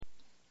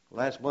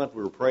Last month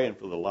we were praying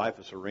for the life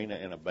of Serena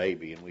and a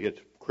baby, and we had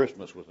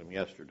Christmas with them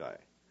yesterday.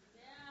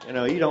 You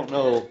know, you don't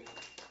know.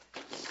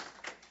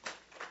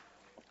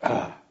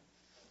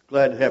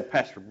 Glad to have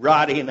Pastor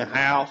Roddy in the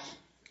house.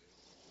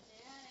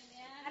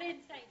 I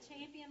didn't say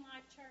Champion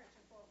Life Church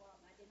in Fort Walton.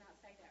 I did not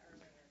say that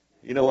earlier.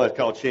 You know why it's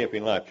called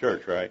Champion Life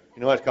Church, right?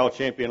 You know why it's called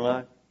Champion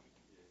Life?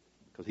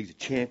 Because he's a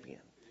champion.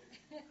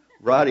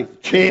 Roddy's the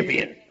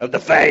champion of the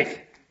faith.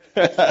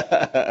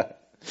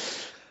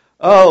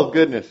 Oh,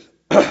 goodness.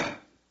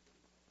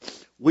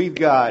 We've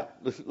got,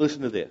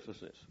 listen to this.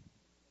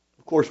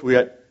 Of course, we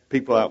got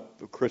people out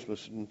for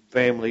Christmas and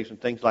families and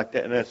things like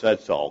that, and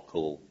that's all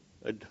cool.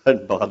 It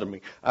doesn't bother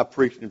me. I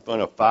preached in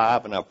front of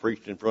 5 and I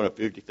preached in front of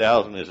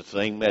 50,000. It's the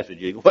same message.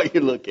 The way you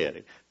look at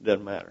it, it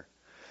doesn't matter.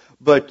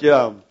 But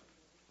I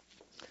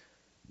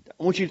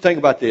want you to think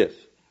about this.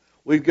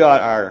 We've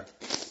got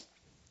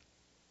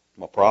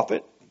my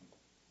prophet,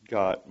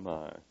 got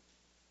my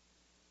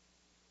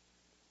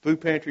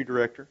food pantry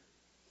director,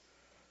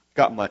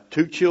 got my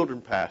 2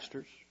 children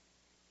pastors,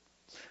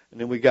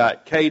 and then we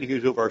got Katie,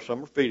 who's over our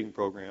summer feeding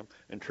program,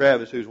 and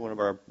Travis, who's one of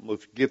our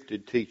most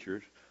gifted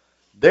teachers.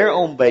 They're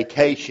on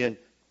vacation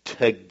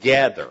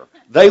together.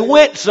 They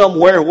went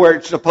somewhere where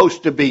it's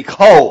supposed to be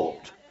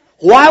cold.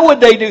 Why would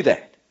they do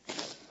that?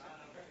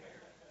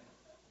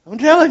 I'm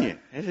telling you.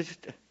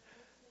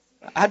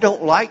 I'd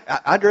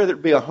rather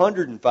it be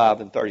 105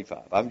 than 35.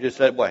 I'm just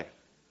that way.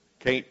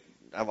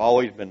 I've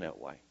always been that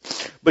way.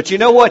 But you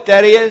know what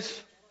that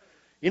is?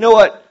 You know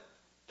what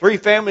 3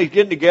 families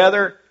getting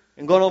together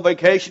and going on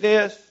vacation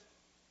is?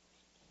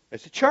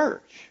 It's a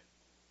church.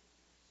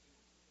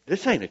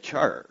 This ain't a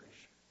church.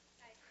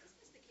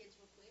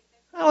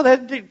 Oh,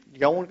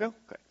 y'all want to go?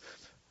 Okay.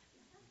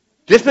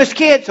 Dismiss the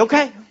kids,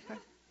 okay.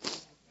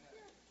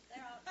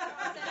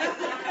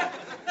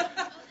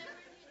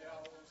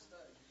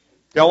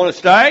 Y'all want to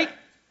stay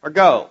or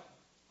go?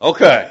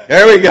 Okay,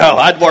 there we go.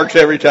 That works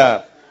every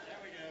time.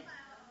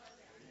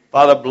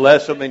 Father,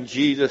 bless them in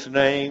Jesus'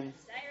 name.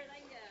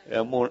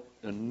 More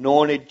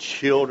anointed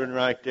children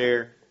right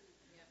there.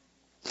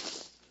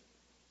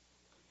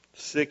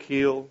 Sick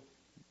healed,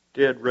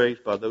 dead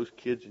raised by those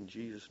kids in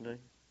Jesus' name.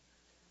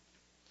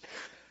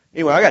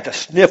 Anyway, I got the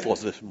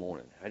sniffles this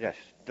morning.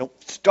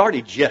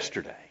 Started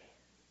yesterday.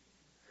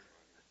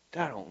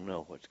 I don't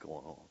know what's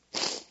going on.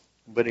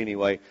 But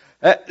anyway,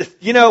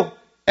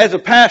 as a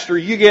pastor,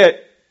 you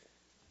get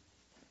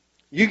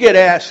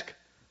asked,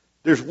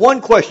 there's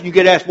one question you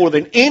get asked more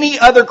than any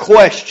other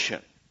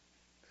question.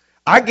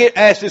 I get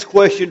asked this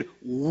question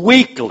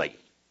weekly.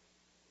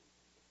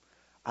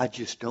 I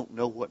just don't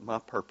know what my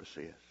purpose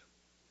is.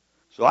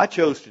 So I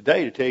chose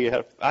today to tell you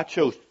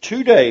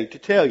to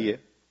tell you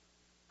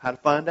how to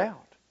find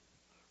out.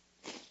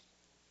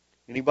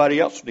 Anybody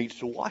else needs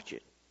to watch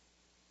it.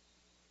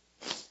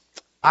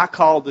 I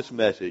call this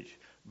message,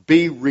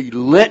 be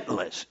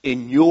relentless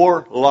in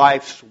your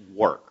life's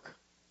work.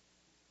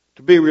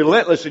 To be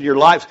relentless in your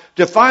life,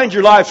 to find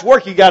your life's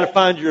work, you got to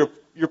find your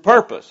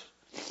purpose.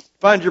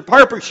 Find your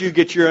purpose, you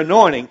get your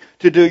anointing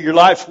to do your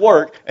life's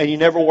work, and you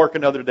never work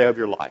another day of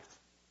your life.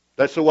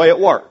 That's the way it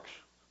works.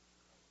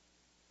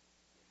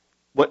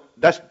 But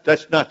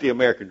that's not the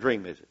American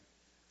dream, is it?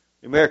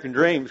 The American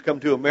dream is come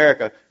to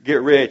America,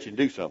 get rich, and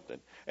do something.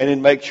 And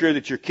then make sure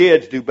that your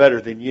kids do better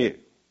than you.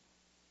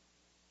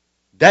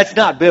 That's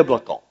not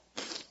biblical.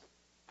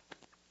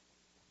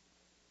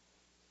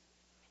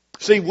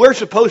 See, we're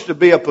supposed to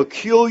be a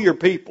peculiar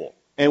people,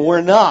 and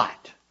we're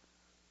not.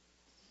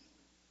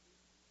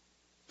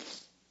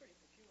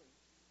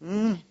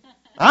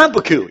 I'm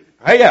peculiar.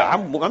 Hey, yeah,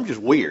 I'm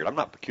just weird. I'm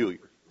not peculiar.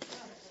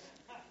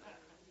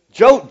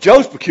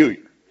 Joe's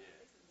peculiar.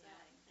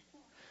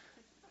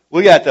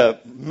 We got the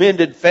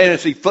Mended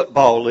Fantasy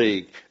Football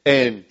League,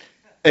 and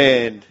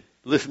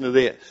listen to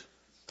this.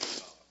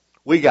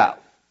 We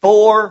got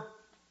 4.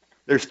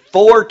 There's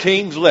 4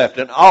 teams left,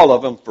 and all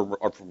of them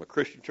are from a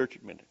Christian church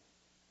at Mended.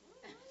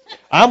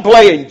 I'm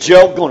playing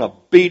Joe, going to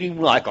beat him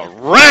like a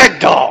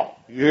rag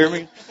doll. You hear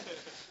me?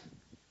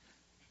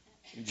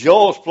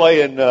 Joel's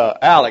playing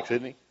Alex,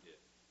 isn't he?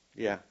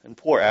 Yeah, and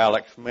poor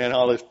Alex. Man,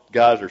 all these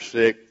guys are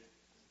sick.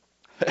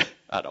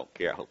 I don't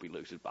care. I hope he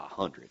loses by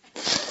 100.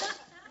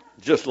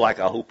 Just like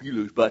I hope you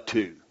lose by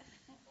 2.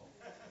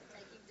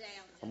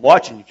 I'm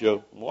watching you,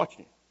 Joe. I'm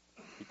watching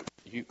you.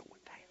 You going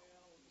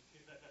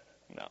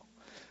down. No.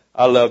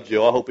 I love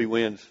Joe. I hope he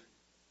wins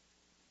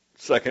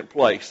 2nd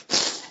place.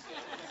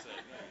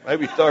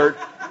 Maybe 3rd.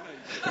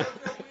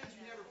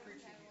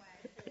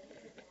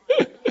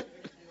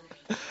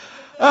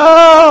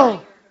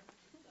 Oh.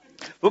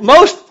 But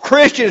most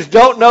Christians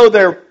don't know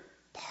their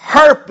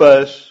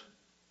purpose,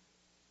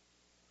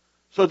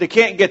 so they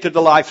can't get to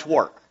the life's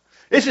work.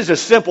 This is a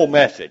simple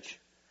message.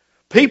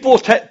 People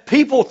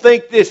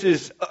think this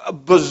is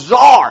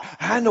bizarre.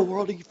 How in the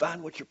world do you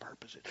find what your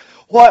purpose is?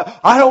 Well,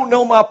 I don't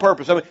know my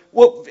purpose. I mean,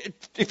 well,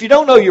 if you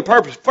don't know your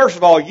purpose, first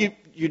of all, you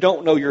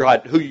don't know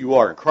who you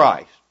are in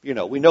Christ.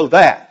 We know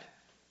that,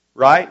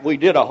 right? We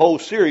did a whole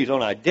series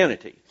on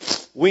identity.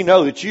 We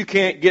know that you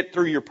can't get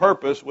through your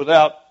purpose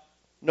without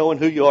knowing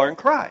who you are in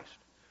Christ.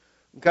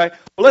 Okay?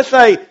 Well, let's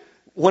say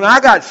when I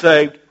got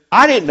saved,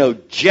 I didn't know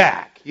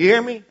jack. You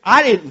hear me?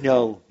 I didn't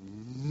know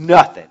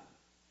nothing.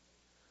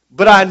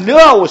 But I knew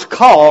I was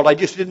called. I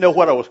just didn't know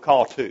what I was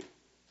called to.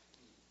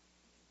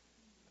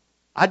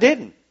 I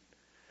didn't.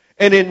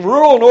 And in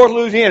rural North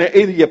Louisiana,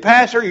 either you're a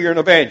pastor or you're an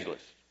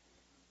evangelist.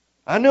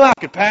 I knew I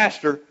could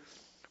pastor,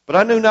 but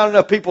I knew not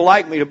enough people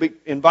like me to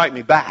invite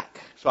me back.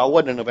 So I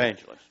wasn't an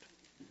evangelist.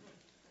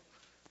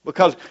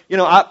 Because,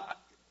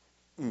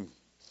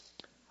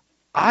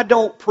 I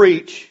don't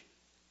preach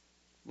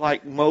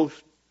like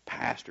most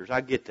pastors.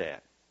 I get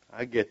that.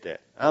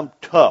 I'm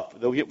tough.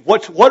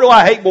 What do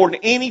I hate more than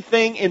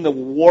anything in the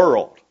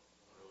world?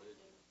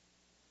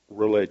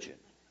 Religion.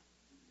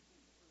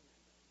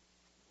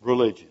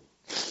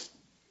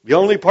 The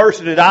only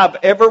person that I've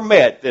ever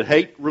met that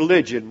hated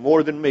religion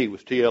more than me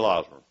was T.L.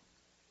 Osborne.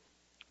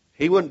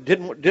 He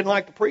didn't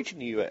like to preach in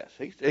the U.S.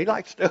 He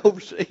liked to stay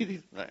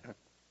overseas.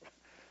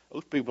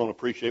 Those people don't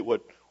appreciate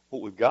what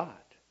we've got.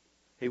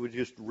 He was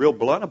just real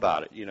blunt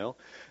about it, And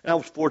I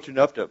was fortunate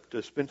enough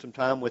to spend some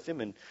time with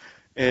him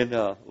and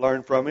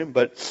learn from him.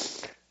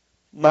 But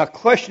my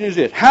question is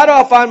this: how do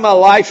I find my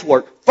life's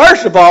work?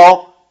 First of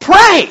all,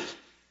 pray.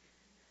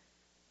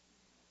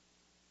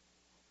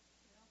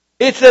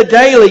 It's a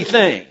daily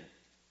thing.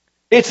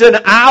 It's an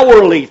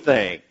hourly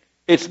thing.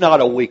 It's not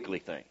a weekly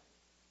thing.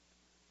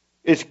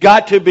 It's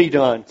got to be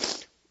done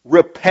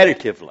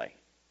repetitively.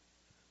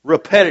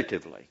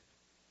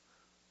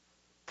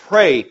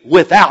 Pray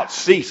without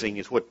ceasing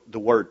is what the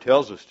Word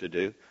tells us to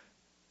do.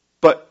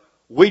 But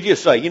we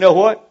just say, you know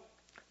what?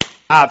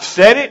 I've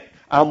said it.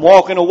 I'm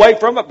walking away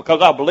from it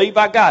because I believe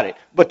I got it.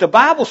 But the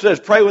Bible says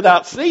pray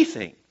without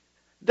ceasing.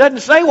 It doesn't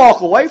say walk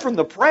away from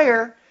the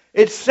prayer.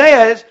 It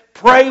says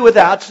pray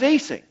without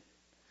ceasing.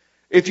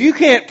 If you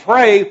can't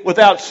pray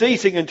without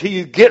ceasing until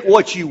you get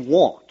what you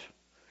want,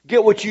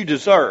 get what you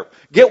deserve,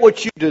 get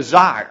what you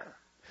desire,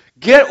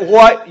 get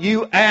what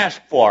you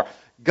ask for,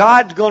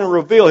 God's going to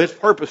reveal His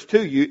purpose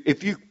to you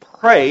if you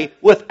pray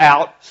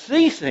without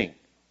ceasing.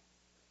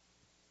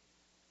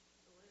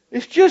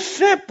 It's just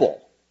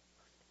simple.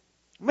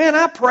 Man,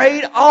 I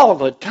prayed all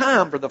the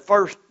time for the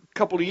first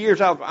couple of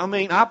years.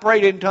 I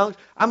prayed in tongues.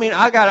 I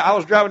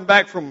was driving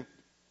back from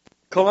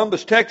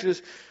Columbus,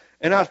 Texas,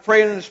 and I was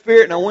praying in the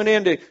Spirit, and I went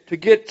in to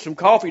get some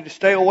coffee to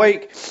stay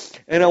awake,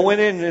 and I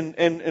went in,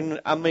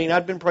 and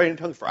I'd been praying in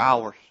tongues for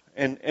hours,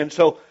 and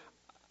so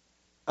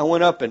I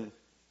went up, and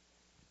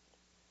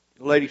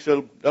the lady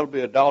said, that'll be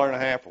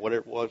 $1.50 or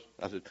whatever it was.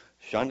 I said,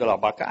 Shandala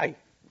Bakai.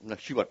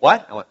 She went,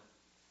 what? I went,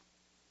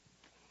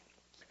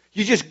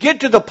 you just get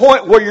to the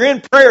point where you're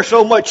in prayer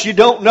so much you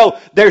don't know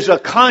there's a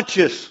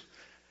conscious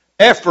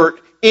effort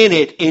in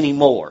it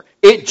anymore.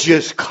 It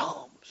just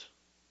comes.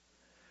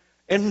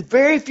 And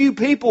very few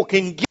people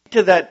can get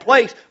to that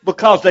place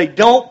because they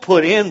don't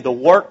put in the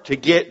work to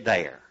get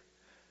there.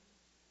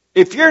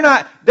 If you're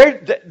not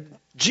there,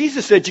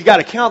 Jesus said you got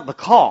to count the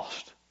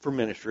cost for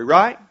ministry,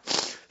 right?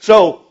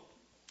 So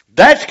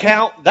that's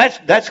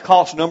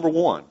cost number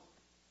one.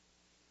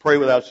 Pray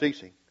without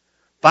ceasing.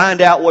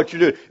 Find out what you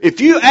do. If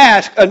you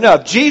ask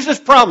enough, Jesus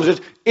promises,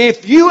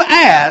 if you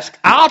ask,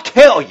 I'll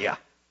tell you.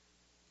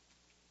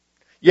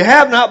 You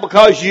have not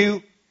because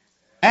you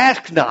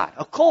ask not,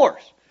 of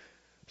course.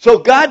 So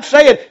God's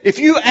saying, if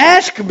you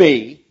ask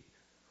me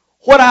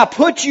what I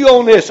put you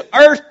on this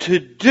earth to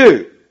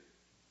do,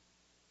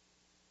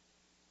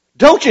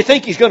 don't you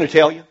think He's going to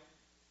tell you?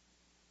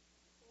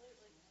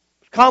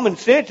 It's common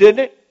sense, isn't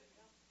it?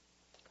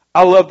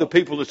 I love the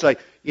people that say,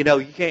 you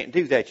can't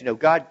do that.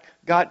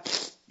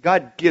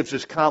 God gives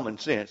us common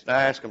sense. And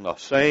I ask them the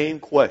same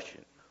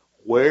question.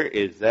 Where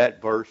is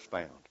that verse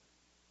found?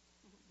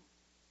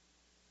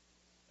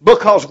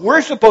 Because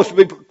we're supposed to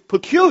be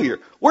peculiar.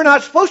 We're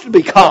not supposed to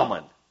be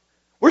common.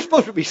 We're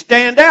supposed to be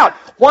stand out.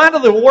 Why do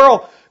the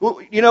world,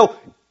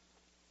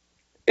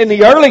 in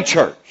the early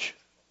church,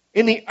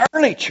 they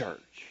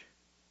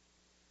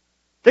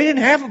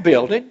didn't have a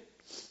building.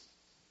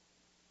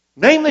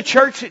 Name the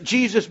church that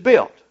Jesus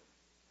built.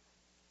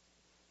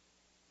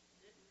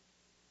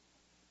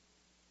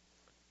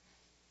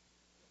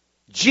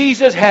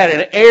 Jesus had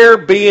an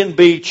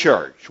Airbnb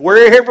church.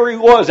 Wherever He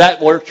was,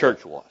 that's where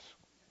church was.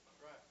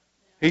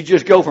 He'd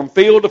just go from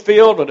field to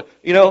field,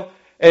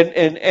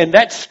 and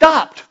that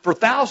stopped for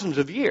thousands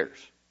of years.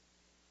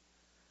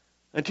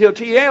 Until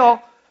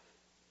T.L.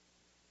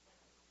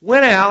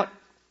 went out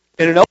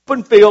in an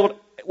open field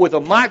with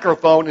a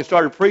microphone and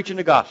started preaching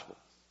the gospel.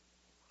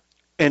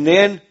 And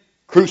then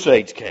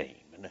crusades came.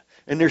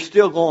 And they're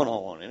still going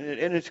on.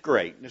 And it's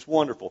great. And it's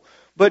wonderful.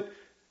 But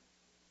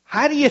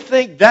how do you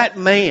think that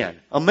man,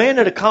 a man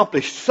that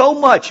accomplished so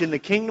much in the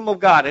kingdom of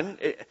God, and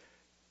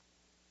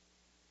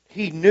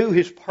he knew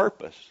his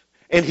purpose,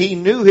 and he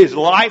knew his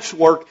life's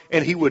work,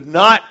 and he would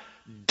not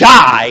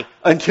die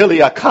until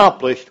he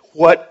accomplished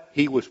what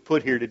he was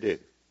put here to do.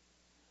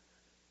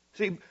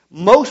 See,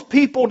 most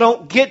people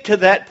don't get to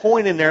that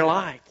point in their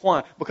life.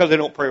 Why? Because they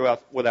don't pray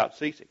without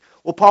ceasing.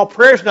 Well, Paul,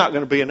 prayer's not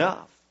going to be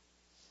enough.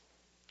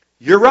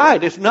 You're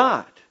right, it's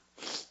not.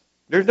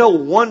 There's no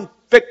one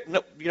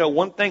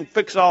thing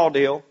fix all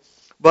deal.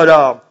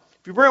 But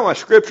if you bring my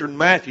scripture in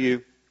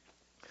Matthew,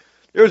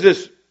 there was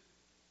this,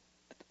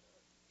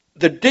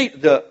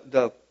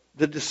 the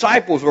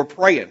disciples were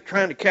praying,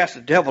 trying to cast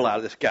the devil out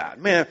of this guy.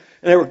 Man,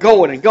 and they were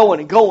going and going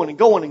and going and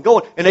going and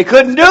going, and they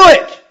couldn't do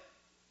it.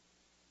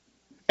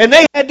 And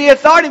they had the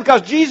authority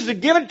because Jesus had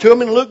given it to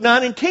them in Luke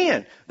 9 and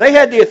 10. They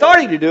had the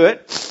authority to do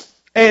it,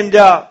 and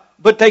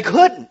but they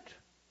couldn't.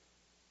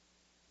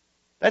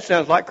 That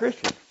sounds like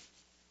Christians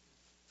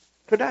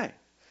today.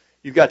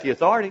 You've got the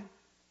authority.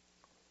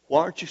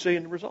 Why aren't you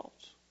seeing the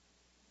results?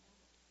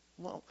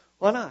 Well,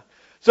 why not?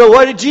 So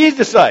what did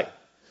Jesus say?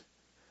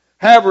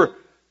 However,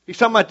 he's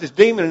talking about this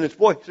demon and this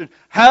boy. He said,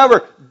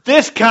 however,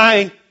 this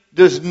kind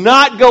does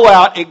not go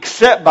out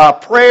except by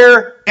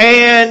prayer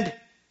and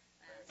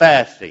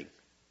fasting.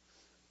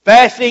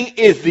 Fasting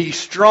is the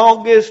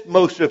strongest,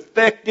 most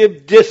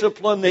effective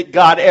discipline that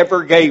God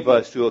ever gave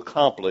us to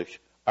accomplish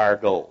our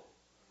goal,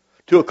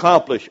 to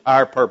accomplish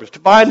our purpose, to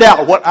find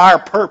out what our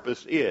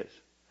purpose is.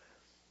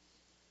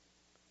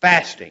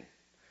 Fasting.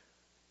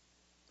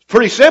 It's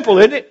pretty simple,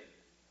 isn't it?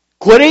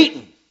 Quit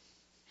eating.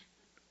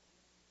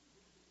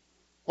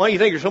 Why do you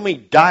think there's so many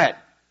diet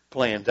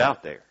plans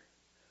out there?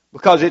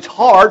 Because it's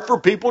hard for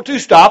people to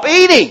stop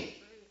eating.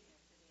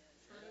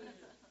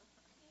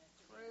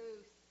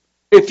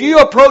 If you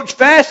approach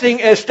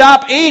fasting as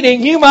stop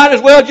eating, you might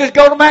as well just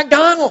go to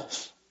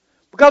McDonald's.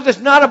 Because it's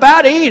not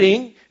about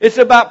eating, it's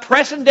about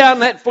pressing down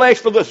that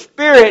flesh so the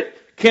Spirit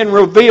can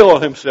reveal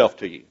Himself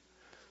to you.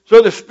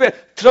 So the Spirit,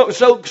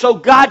 so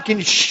God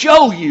can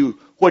show you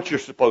what you're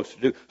supposed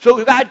to do.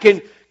 So God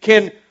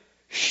can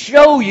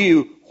show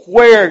you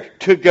where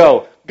to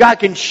go. God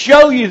can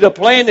show you the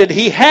plan that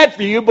He had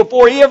for you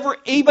before He ever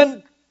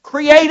even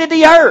created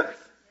the earth.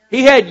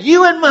 He had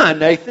you in mind,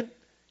 Nathan.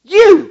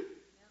 You.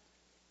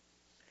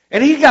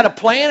 And He's got a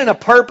plan and a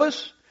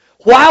purpose.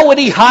 Why would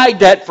He hide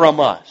that from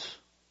us?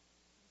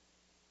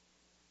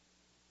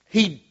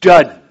 He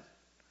doesn't.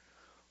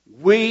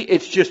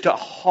 It's just a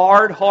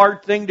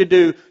hard thing to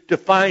do to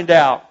find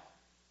out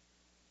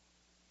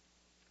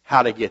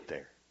how to get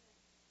there.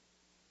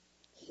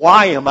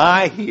 Why am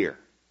I here?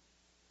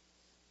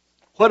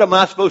 What am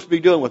I supposed to be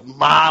doing with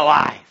my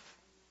life?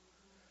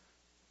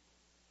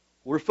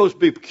 We're supposed to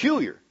be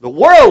peculiar. The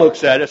world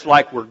looks at us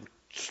like we're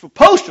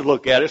supposed to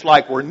look at us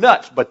like we're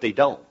nuts, but they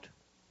don't.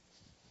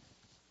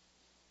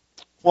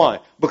 Why?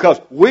 Because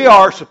we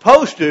are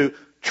supposed to,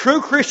 true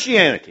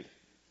Christianity,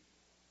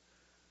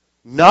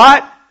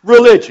 not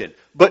religion,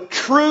 but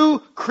true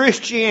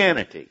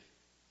Christianity.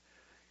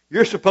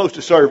 You're supposed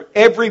to serve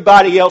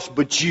everybody else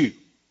but you.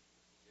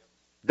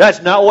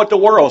 That's not what the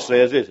world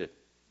says, is it?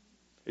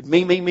 It's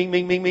me. By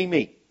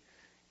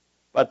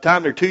the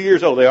time they're 2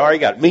 years old, they already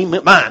got me,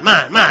 mine. I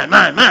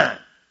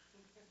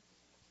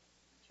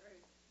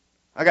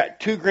got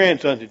 2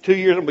 grandsons in 2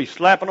 years. I'll be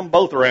slapping them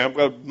both around.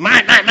 Go,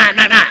 mine.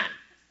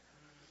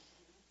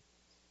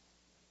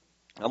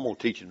 I'm going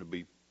to teach them to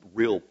be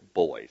real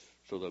boys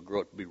so they'll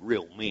grow up to be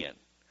real men.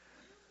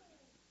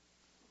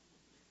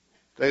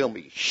 They're going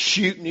to be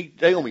shooting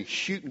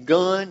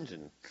guns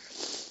and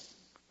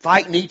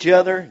fighting each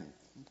other and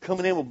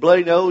coming in with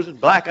bloody noses and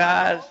black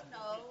eyes.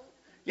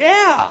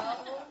 Yeah.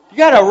 You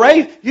got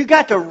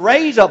to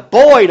raise a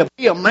boy to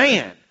be a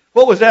man.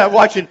 What was that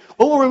watching?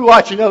 What were we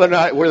watching the other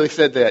night where they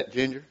said that,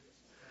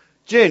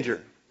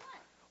 Ginger?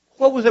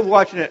 What was it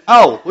watching it?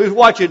 Oh, we was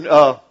watching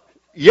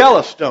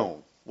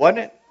Yellowstone, wasn't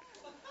it?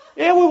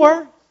 Yeah, we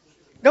were.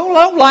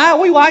 Don't lie,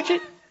 we watch it.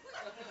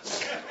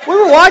 We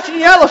were watching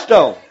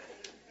Yellowstone.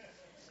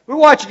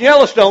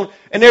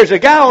 And there's a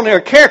guy on there,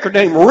 a character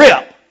named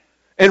Rip.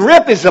 And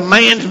Rip is a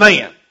man's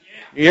man.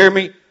 You hear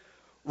me?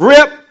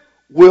 Rip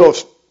will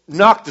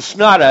knock the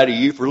snot out of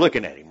you for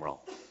looking at him wrong.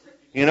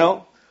 You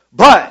know?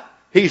 But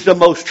he's the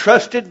most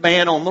trusted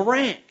man on the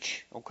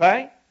ranch.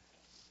 Okay?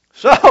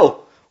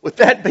 So, with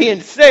that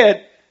being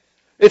said,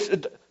 it's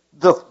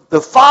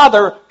the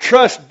father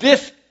trusts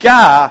this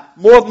guy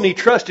more than he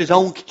trusts his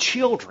own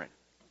children.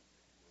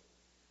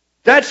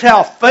 That's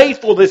how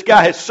faithful this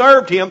guy has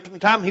served him from the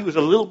time he was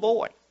a little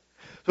boy.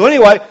 So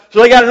anyway,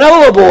 they got another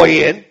little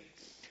boy in,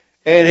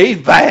 and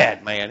he's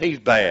bad, man. He's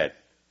bad.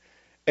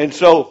 And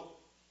so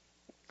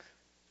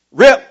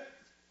Rip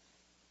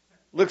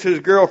looks at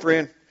his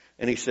girlfriend,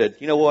 and he said,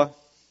 you know what?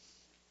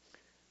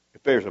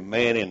 If there's a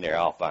man in there,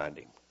 I'll find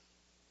him.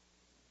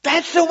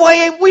 That's the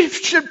way we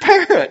should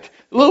parent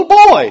little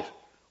boys.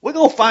 We're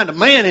going to find a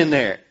man in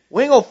there.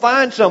 We ain't going to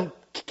find some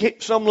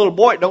little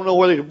boy that don't know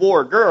whether he's a boy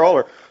or a girl,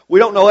 or we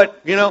don't know it,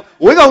 you know.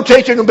 We're going to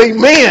teach them to be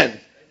men.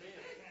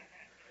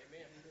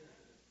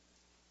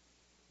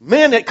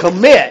 Men that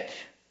commit.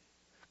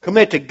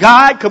 Commit to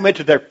God, commit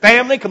to their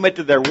family, commit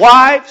to their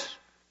wives,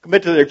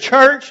 commit to their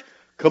church,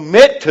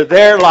 commit to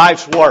their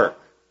life's work.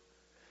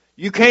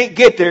 You can't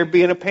get there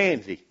being a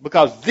pansy,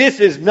 because this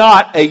is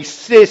not a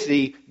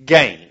sissy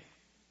game.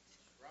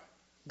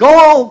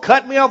 Go on,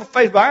 cut me off of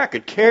Facebook. I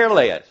could care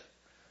less.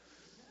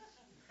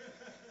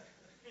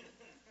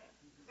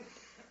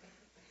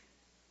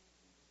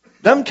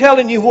 I'm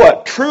telling you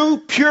what, true,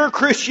 pure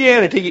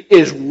Christianity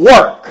is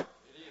work.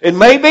 It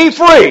may be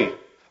free,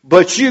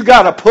 But you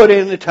got to put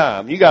in the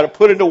time. You got to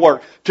put in the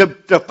work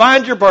to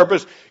find your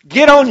purpose,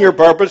 get on your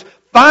purpose,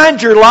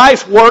 find your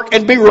life's work,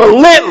 and be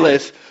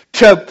relentless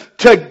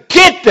to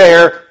get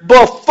there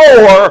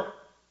before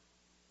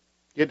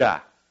you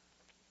die.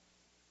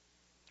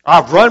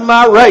 I've run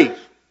my race.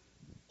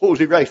 What was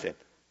he racing?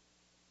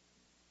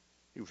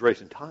 He was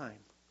racing time.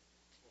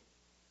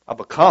 I've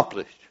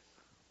accomplished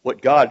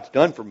what God's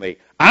done for me.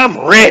 I'm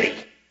ready.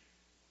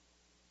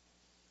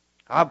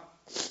 My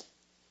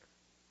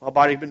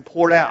body's been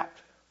poured out.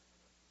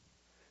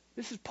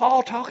 This is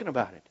Paul talking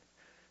about it.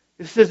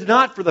 This is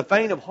not for the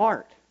faint of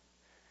heart.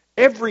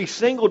 Every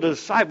single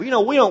disciple,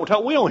 we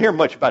don't hear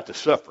much about the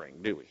suffering,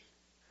 do we?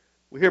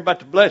 We hear about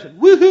the blessing.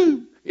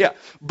 Woohoo! Yeah.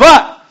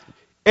 But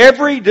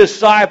every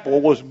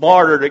disciple was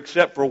martyred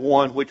except for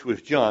one, which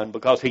was John,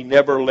 because he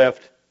never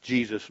left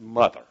Jesus'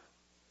 mother.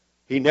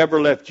 He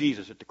never left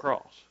Jesus at the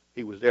cross.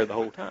 He was there the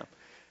whole time.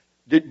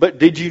 But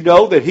did you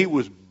know that he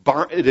was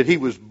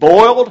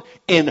boiled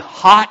in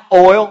hot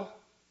oil?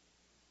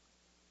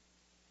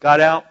 Got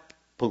out,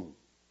 boom.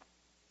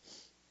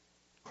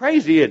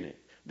 Crazy, isn't it?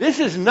 This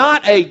is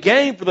not a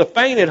game for the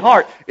faint at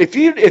heart. If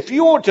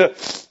you want to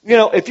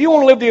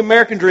live the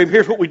American dream,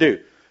 here's what we do.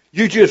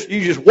 You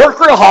just work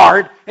real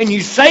hard and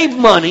you save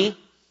money.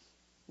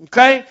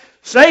 Okay?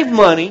 Save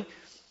money,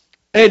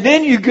 and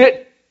then you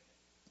get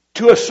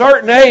to a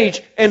certain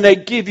age and they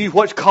give you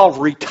what's called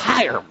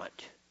retirement.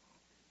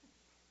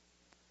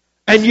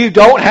 And you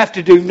don't have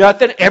to do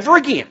nothing ever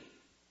again.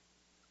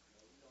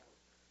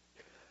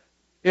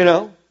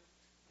 And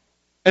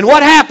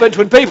what happens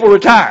when people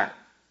retire?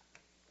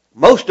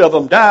 Most of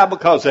them die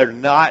because they're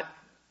not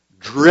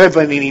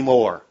driven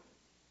anymore.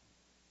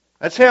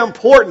 That's how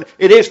important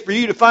it is for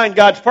you to find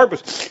God's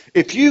purpose.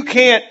 If you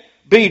can't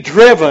be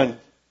driven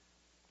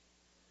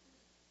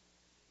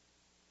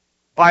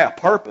by a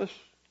purpose,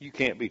 you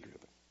can't be driven.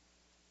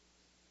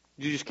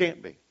 You just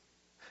can't be.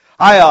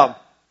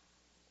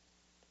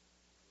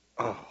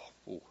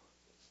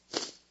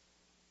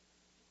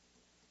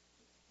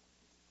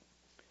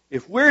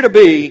 If we're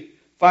to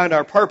find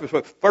our purpose,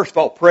 first of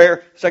all,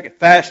 prayer, second,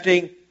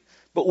 fasting,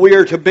 but we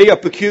are to be a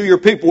peculiar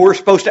people. We're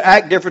supposed to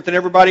act different than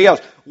everybody else.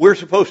 We're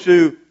supposed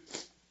to...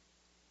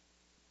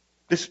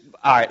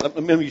 All right,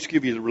 let me just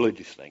give you the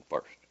religious thing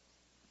first.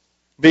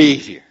 Be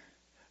easier.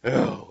 Oh,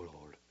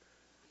 Lord.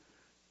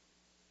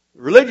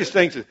 The religious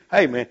thing says,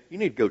 hey, man, you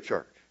need to go to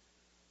church.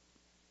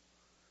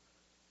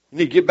 You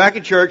need to get back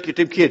in church, get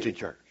them kids in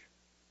church.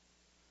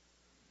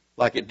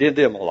 Like it did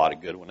them a lot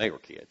of good when they were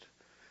kids.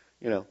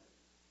 Go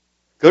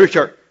to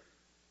church.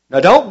 Now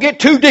don't get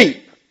too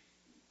deep.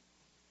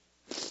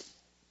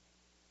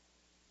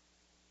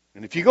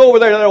 And if you go over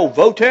there to that old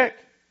Votech,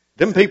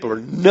 them people are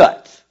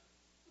nuts.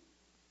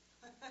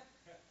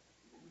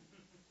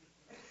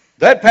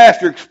 That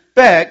pastor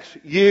expects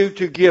you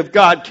to give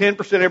God 10%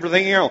 of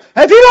everything you own.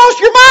 Have you lost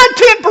your mind?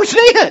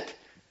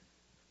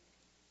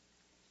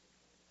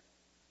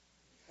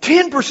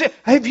 10%! 10%.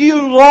 Have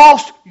you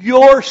lost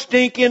your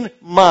stinking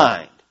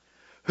mind?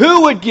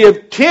 Who would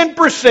give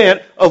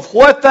 10% of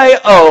what they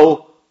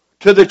owe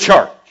to the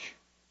church?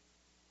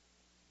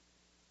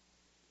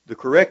 The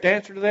correct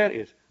answer to that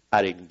is,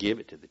 I didn't give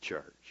it to the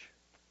church.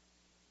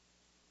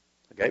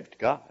 I gave it to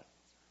God.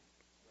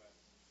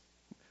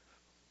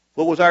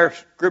 What was our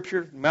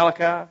scripture,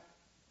 Malachi?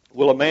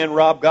 Will a man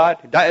rob God?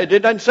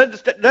 It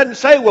doesn't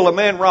say, will a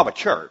man rob a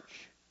church?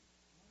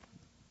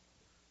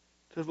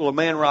 It says, will a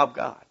man rob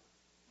God?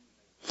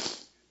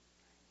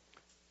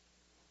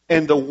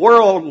 And the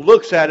world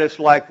looks at us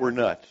like we're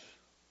nuts.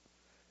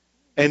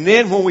 And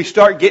then when we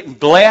start getting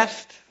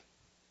blessed,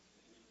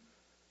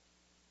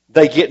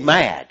 they get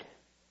mad.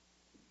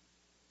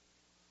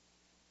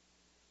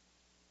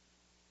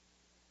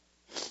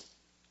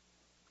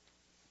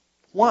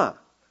 Why?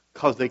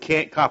 Because they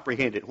can't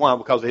comprehend it. Why?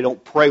 Because they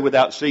don't pray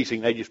without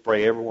ceasing. They just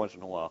pray every once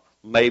in a while.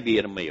 Maybe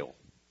at a meal.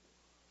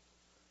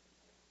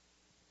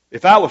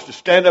 If I was to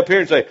stand up here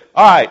and say,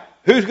 all right,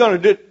 who's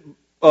going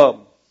to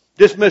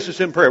dismiss us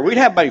in prayer? We'd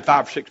have maybe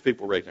 5 or 6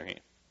 people raise their hand.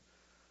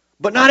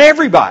 But not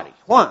everybody.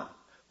 Why?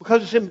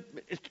 Because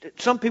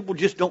some people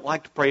just don't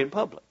like to pray in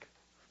public.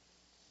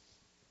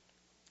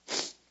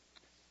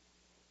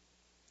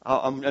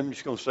 I'm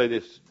just going to say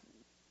this.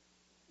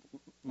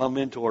 My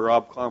mentor,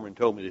 Rob Carmen,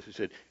 told me this. He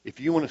said,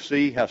 if you want to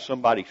see how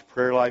somebody's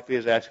prayer life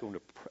is, ask them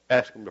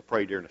to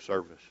pray during the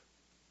service.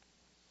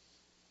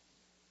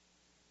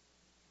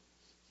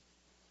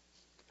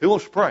 Who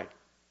wants to pray?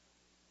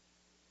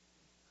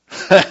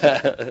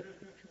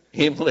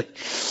 Emily.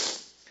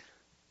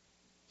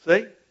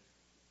 See?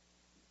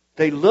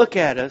 They look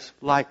at us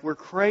like we're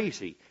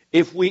crazy.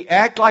 If we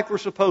act like we're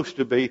supposed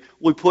to be,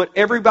 we put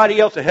everybody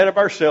else ahead of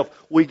ourselves,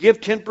 we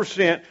give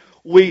 10%,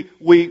 we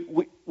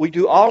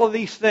do all of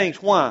these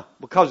things. Why?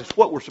 Because it's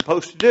what we're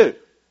supposed to do.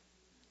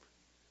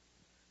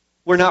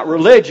 We're not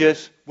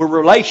religious, we're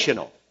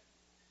relational.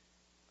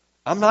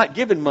 I'm not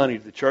giving money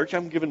to the church,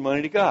 I'm giving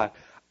money to God.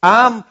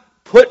 I'm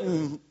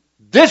putting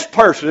this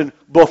person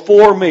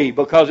before me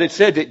because it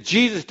said that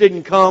Jesus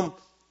didn't come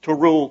to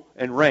rule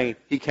and reign,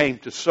 He came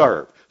to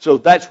serve. So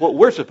that's what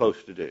we're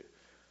supposed to do.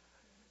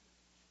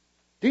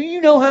 Do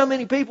you know how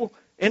many people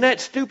in that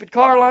stupid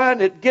car line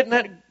that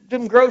getting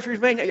them groceries,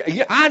 man?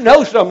 I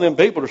know some of them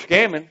people are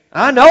scamming.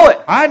 I know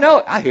it.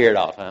 I hear it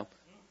all the time.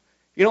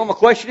 You know what my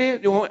question is?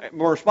 You know what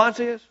my response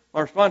is?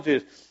 My response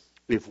is,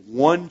 if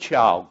one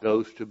child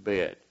goes to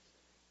bed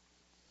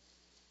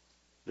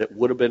that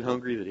would have been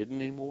hungry that isn't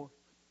anymore,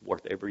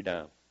 worth every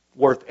dime.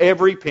 Worth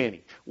every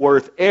penny.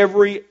 Worth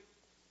every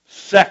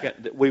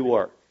second that we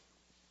work.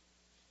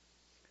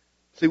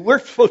 See, we're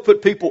supposed to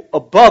put people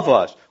above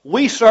us.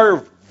 We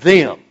serve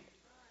them.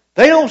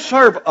 They don't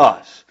serve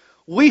us.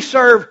 We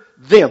serve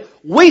them.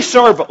 We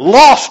serve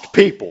lost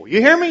people.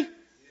 You hear me?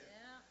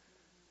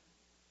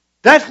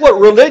 That's what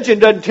religion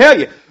doesn't tell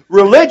you.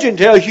 Religion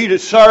tells you to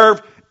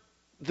serve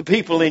the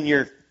people in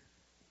your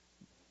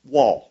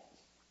wall.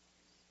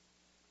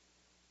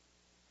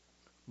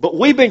 But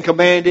we've been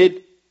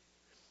commanded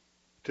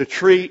to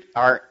treat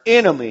our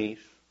enemies.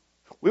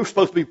 We were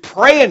supposed to be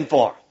praying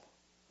for them.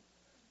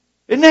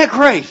 Isn't that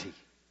crazy?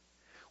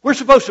 We're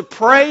supposed to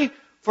pray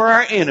for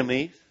our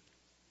enemies.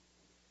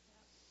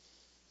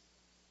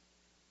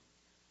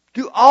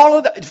 Do all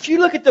of that. If you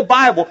look at the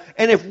Bible,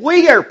 and if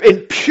we are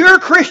in pure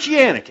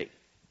Christianity,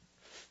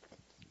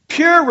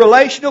 pure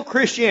relational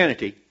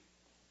Christianity,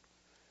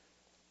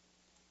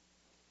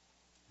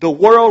 the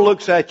world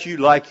looks at you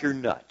like you're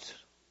nuts.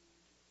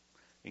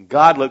 And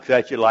God looks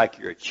at you like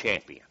you're a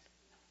champion.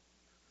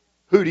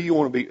 Who do you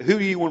want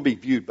to be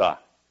viewed by?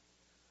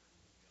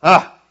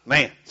 Ah,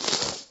 man.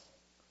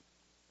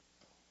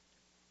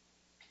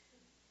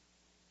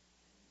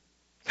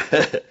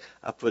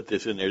 I put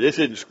this in there. This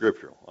isn't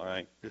scriptural, all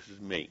right? This is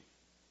me.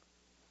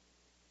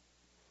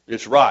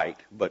 It's right,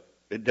 but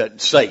it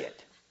doesn't say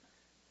it.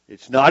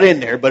 It's not in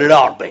there, but it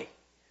ought to be.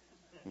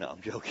 No,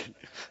 I'm joking.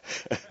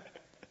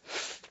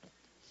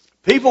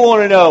 People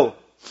want to know,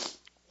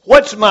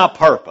 what's my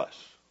purpose?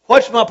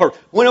 What's my purpose?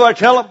 When do I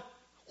tell them?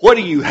 What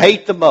do you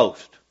hate the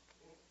most?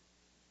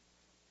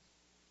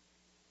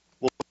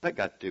 Well, what's that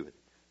got to do with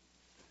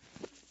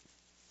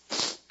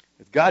it?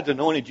 If God's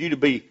anointed you to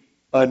be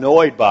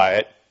annoyed by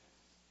it,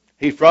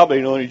 He's probably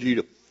anointed you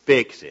to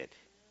fix it.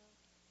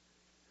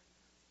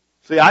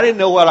 See, I didn't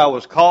know what I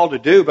was called to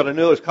do, but I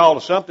knew I was called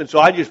to something, so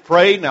I just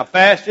prayed and I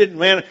fasted,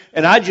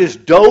 and I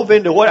just dove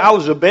into what I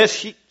was the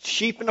best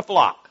sheep in the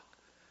flock.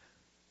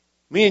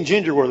 Me and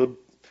Ginger were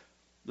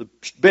the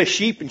best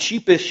sheep and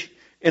sheepish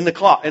in the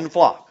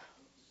flock.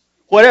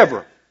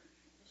 Whatever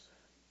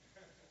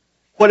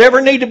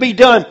needed to be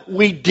done,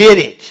 we did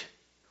it.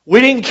 We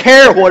didn't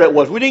care what it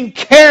was. We didn't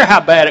care how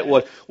bad it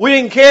was. We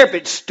didn't care if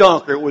it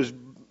stunk or it was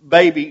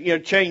baby,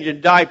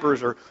 changing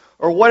diapers or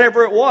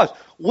whatever it was.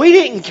 We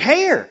didn't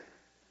care.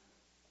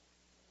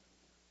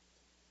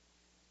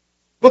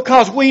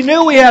 Because we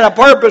knew we had a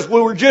purpose,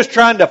 we were just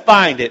trying to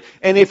find it.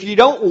 And if you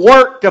don't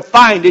work to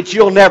find it,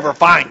 you'll never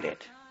find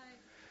it.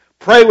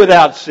 Pray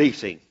without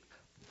ceasing.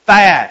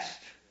 Fast.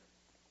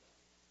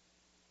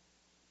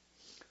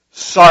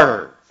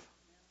 Serve.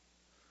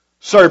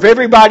 Serve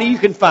everybody you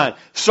can find.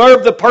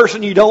 Serve the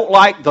person you don't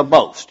like the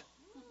most.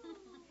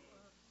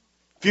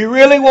 If you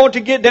really want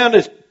to get down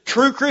to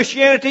true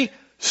Christianity,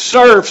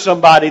 serve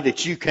somebody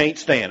that you can't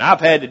stand. I've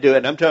had to do it,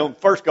 and I'm telling you,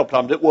 the first couple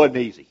times it wasn't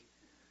easy.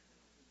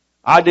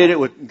 I did it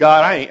with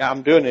God.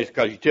 I'm doing this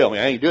because you tell me.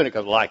 I ain't doing it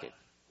because I like it.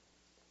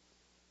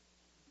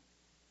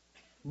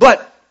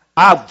 But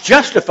I've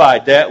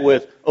justified that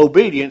with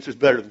obedience is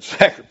better than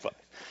sacrifice.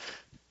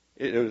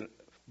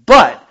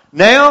 But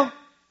now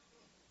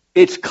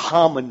it's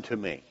common to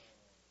me.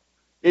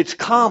 It's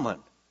common.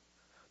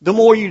 The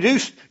more you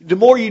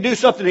do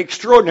something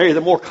extraordinary,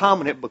 the more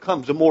common it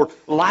becomes, the more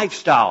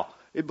lifestyle.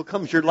 It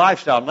becomes your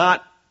lifestyle,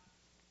 not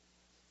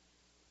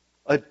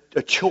a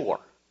chore.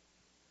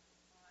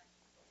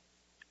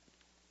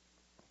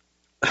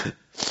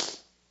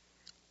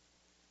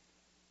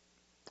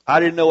 I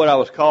didn't know what I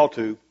was called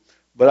to,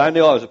 but I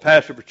knew I was a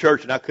pastor of a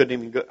church, and I couldn't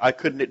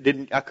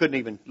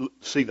even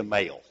see the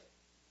mail.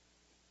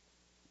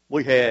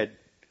 We had,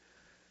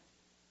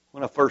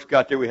 when I first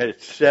got there, we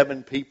had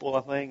 7 people,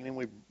 I think, and then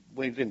we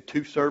was in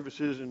 2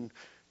 services, and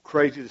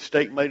crazy. The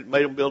state made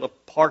them build a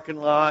parking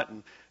lot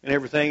and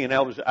everything, and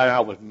I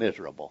was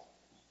miserable.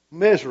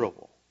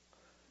 Miserable.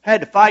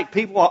 Had to fight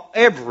people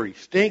every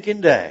stinking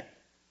day.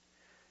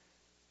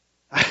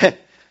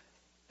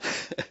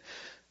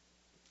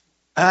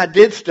 I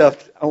did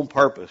stuff on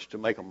purpose to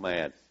make them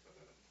mad.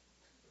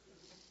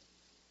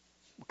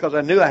 Because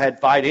I knew I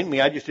had fight in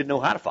me, I just didn't know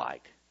how to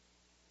fight.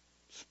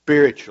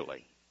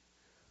 Spiritually.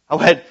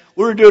 We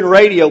were doing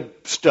radio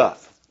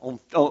stuff. I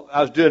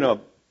was doing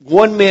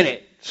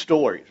 1-minute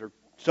stories, or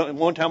something.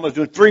 One time I was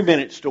doing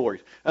 3-minute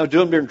stories. I was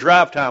doing them during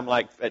drive time,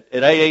 like at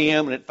 8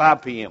 a.m. and at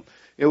 5 p.m.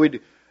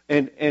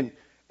 And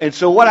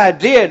so what I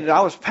did,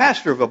 I was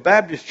pastor of a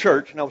Baptist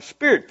church, and I was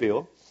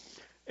Spirit-filled,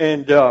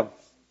 and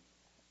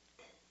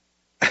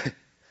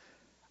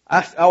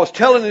I was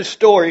telling this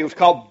story.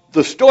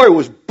 The story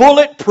was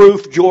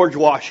Bulletproof George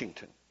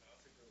Washington.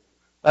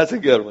 That's a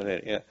good one,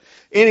 isn't it? Yeah.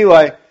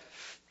 Anyway, it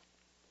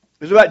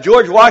was about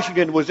George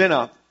Washington was in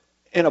a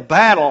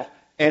battle,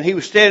 and he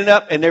was standing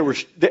up, and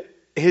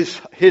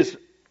his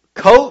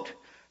coat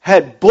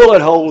had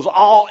bullet holes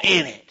all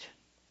in it.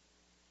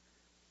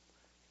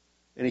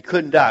 And he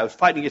couldn't die. He was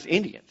fighting against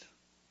Indians.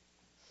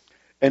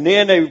 And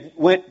then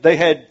they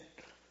had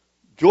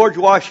George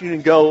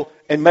Washington go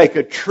and make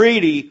a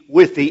treaty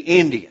with the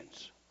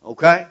Indians.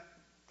 Okay?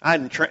 I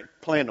hadn't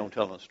planned on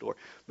telling the story.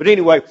 But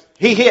anyway,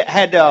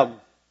 I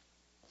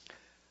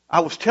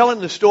was telling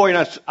the story,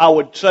 and I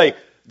would say,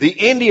 the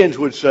Indians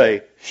would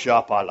say,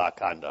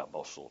 Shapalakanda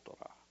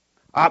Bosotora.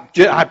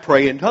 I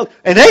pray in tongues.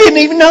 And they didn't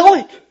even know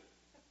it.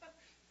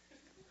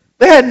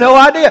 They had no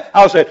idea.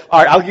 I would say,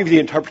 all right, I'll give you the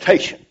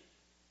interpretation.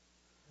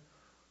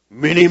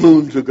 Many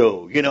moons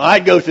ago,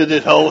 I'd go through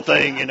this whole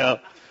thing,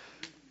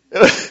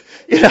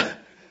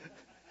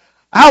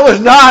 I was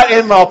not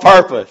in my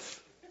purpose.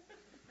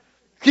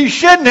 You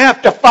shouldn't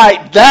have to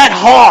fight that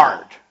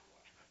hard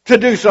to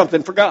do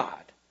something for God.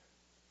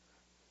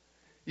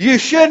 You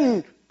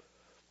shouldn't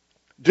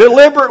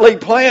deliberately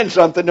plan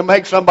something to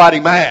make somebody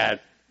mad.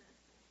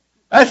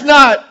 That's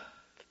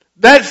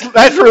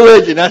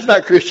religion. That's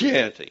not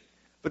Christianity.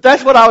 But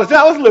that's what I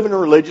was living a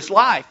religious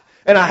life.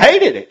 And I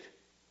hated it.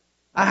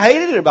 I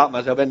hated it about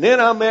myself. And then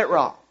I met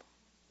Rob.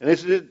 And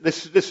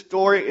this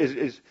story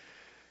is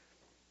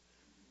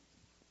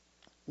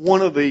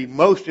one of the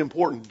most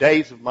important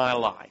days of my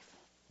life.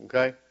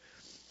 Okay?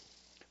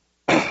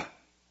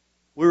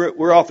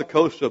 We're off the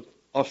coast of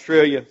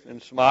Australia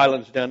and some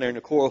islands down there in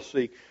the Coral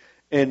Sea.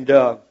 And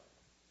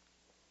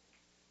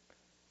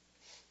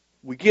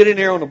we get in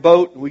there on a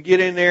boat, and we get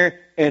in there,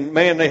 and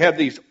man, they have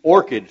these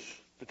orchids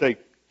that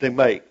they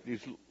make.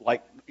 These,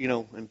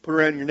 and put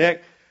around your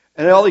neck.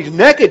 And all these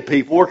naked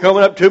people were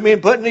coming up to me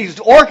and putting these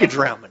orchids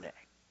around my neck.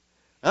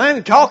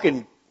 I'm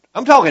talking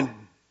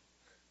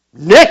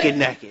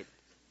naked.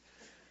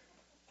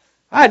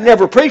 I had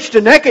never preached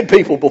to naked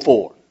people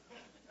before.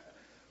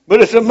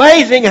 But it's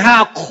amazing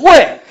how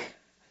quick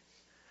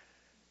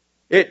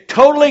it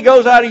totally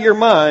goes out of your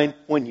mind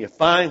when you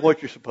find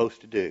what you're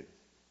supposed to do.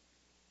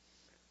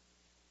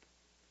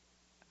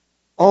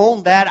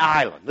 On that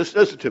island,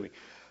 listen to me.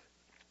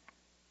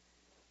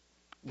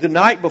 The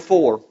night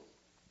before,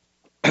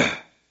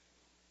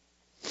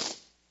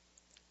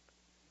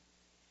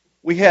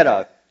 we had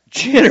a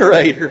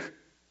generator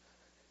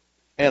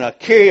and a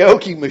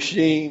karaoke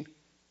machine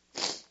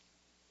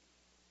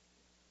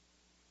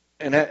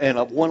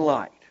and one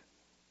light.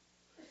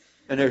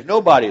 And there's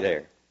nobody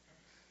there.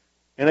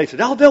 And they said,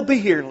 they'll be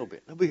here in a little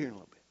bit. They'll be here in a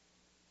little bit.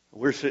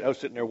 I was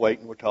sitting there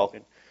waiting, we're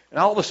talking. And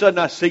all of a sudden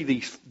I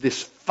see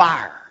this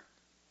fire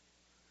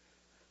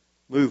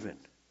moving.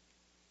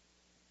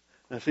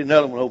 And I see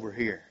another one over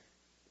here.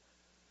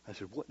 I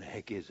said, what in the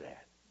heck is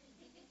that?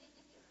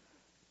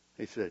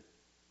 He said,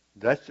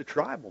 that's the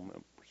tribal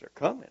members. They're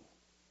coming.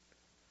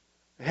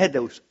 They had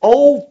those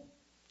old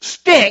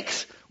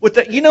sticks with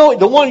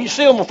the one you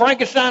see on the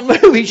Frankenstein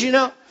movies,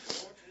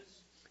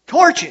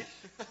 Torches.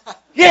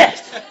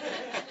 Yes.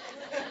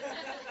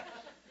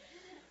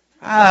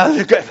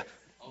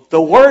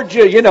 The word,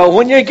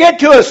 when you get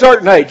to a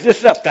certain age, this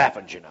stuff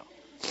happens,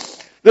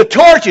 The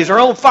torches are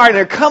on fire.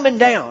 They're coming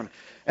down.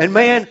 And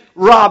man,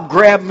 Rob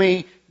grabbed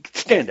me.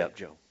 Stand up,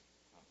 Joe.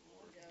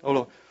 Hold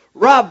on.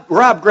 Rob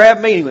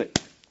grabbed me and he went,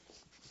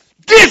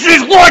 this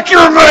is what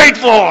you're made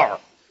for!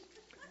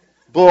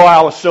 Boy,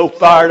 I was so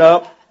fired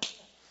up.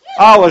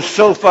 I was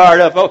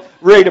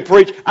ready to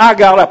preach. I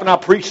got up and I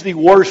preached the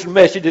worst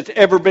message that's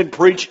ever been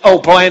preached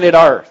on planet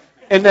Earth.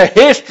 In the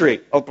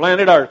history of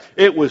planet Earth.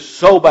 It was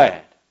so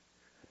bad.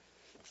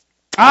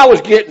 I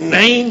was getting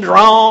named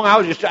wrong. I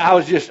was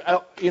just,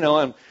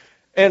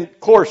 and of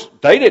course,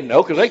 they didn't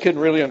know because they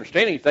couldn't really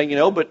understand anything,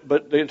 but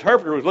the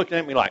interpreter was looking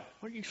at me like,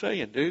 what are you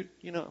saying, dude?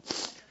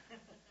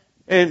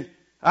 And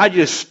I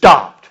just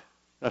stopped.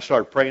 I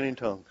started praying in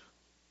tongues.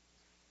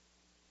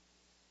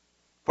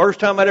 First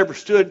time I'd ever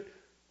stood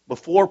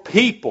before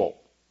people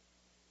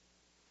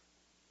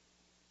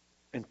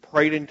and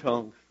prayed in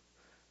tongues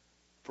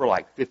for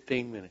like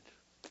 15 minutes.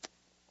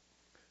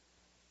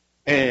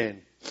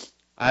 And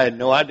I had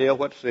no idea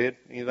what to say,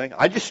 anything.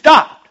 I just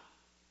stopped.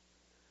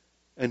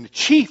 And the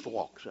chief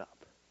walks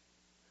up.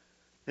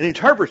 And the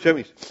interpreter tells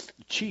me,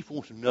 the chief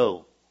wants to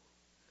know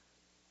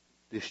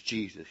this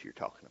Jesus you're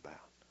talking about.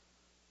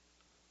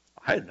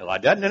 I had no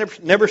idea. I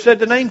never said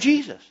the name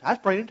Jesus. I was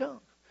praying in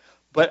tongues.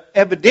 But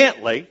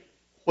evidently,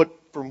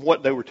 from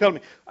what they were telling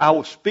me, I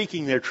was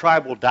speaking their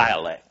tribal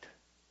dialect.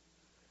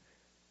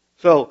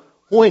 So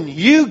when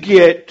you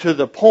get to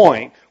the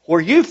point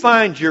where you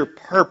find your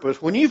purpose,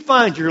 when you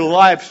find your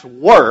life's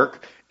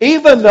work,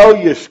 even though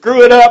you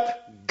screw it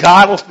up,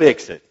 God will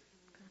fix it.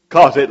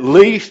 Because at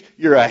least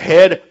you're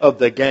ahead of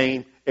the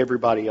game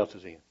everybody else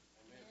is in.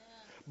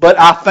 But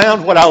I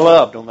found what I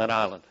loved on that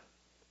island.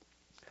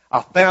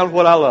 I found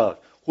what I loved,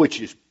 which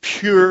is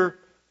pure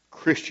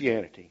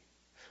Christianity.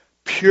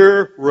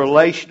 Pure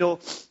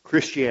relational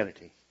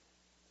Christianity.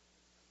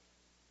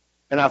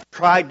 And I've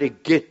tried to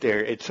get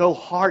there. It's so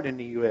hard in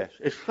the U.S.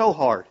 It's so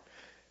hard.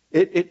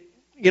 We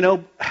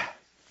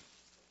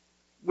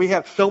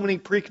have so many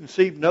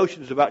preconceived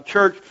notions about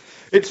church.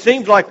 It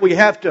seems like we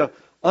have to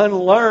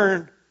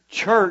unlearn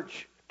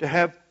church to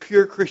have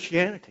pure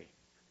Christianity.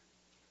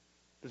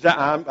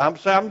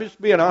 I'm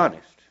just being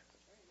honest.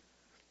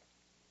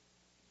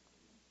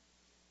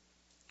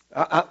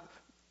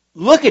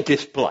 Look at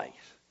this place.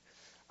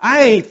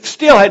 I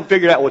still hadn't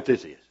figured out what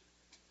this is.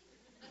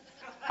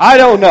 I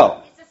don't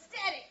know. It's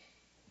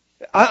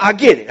aesthetic. I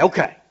get it.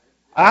 Okay.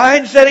 I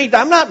hadn't said anything.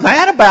 I'm not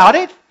mad about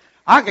it.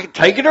 I can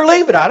take it or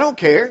leave it. I don't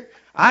care.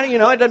 It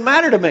doesn't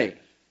matter to me.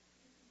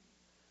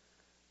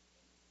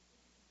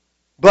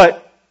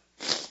 But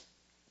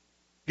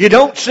you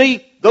don't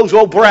see those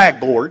old brag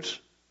boards.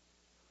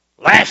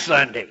 Last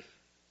Sunday,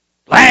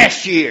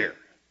 last year,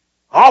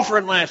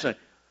 offering last Sunday.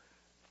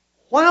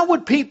 Why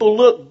would people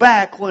look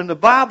back when the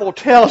Bible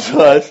tells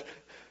us,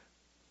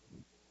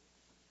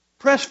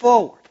 press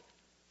forward?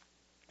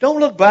 Don't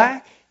look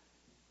back.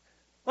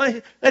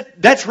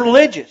 That's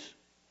religious.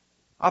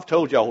 I've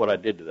told y'all what I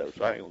did to those,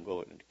 so I ain't going to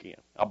go into it again.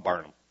 I'll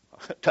burn them.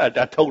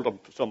 I told them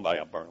to somebody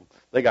I'll burn them.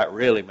 They got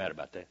really mad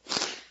about that.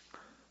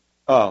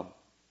 I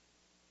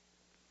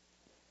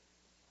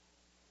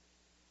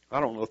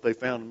don't know if they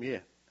found them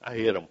yet. I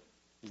hit them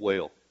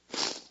well.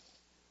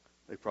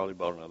 They probably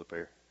bought another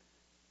pair.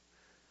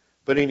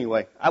 But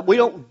anyway, we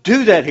don't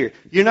do that here.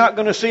 You're not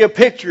going to see a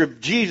picture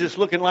of Jesus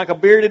looking like a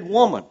bearded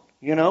woman.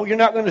 You're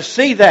not going to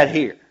see that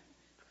here.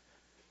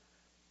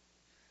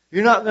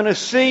 You're not going to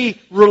see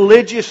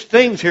religious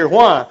things here.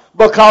 Why?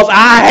 Because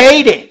I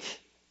hate it.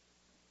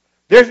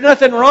 There's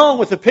nothing wrong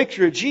with a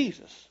picture of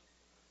Jesus.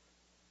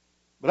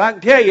 But I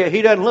can tell you,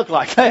 he doesn't look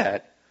like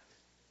that.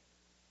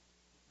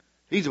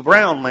 He's a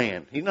brown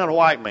man. He's not a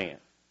white man.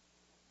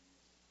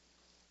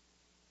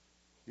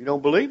 You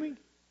don't believe me?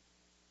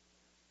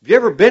 Have you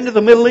ever been to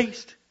the Middle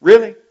East?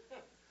 Really?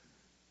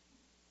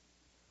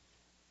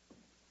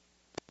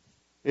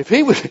 If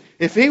he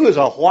was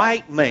a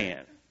white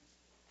man,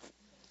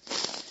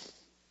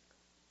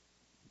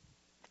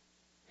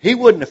 he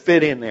wouldn't have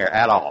fit in there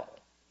at all.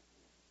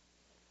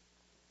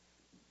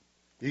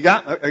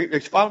 Are you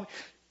following me?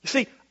 You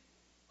see,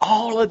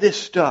 all of this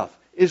stuff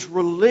is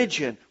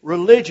religion.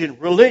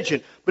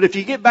 But if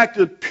you get back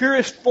to the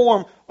purest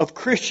form of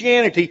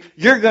Christianity,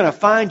 you're going to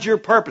find your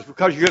purpose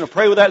because you're going to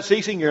pray without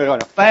ceasing. You're going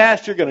to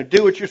fast. You're going to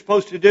do what you're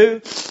supposed to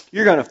do.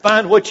 You're going to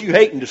find what you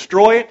hate and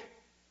destroy it.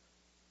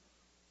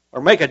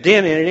 Or make a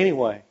dent in it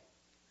anyway.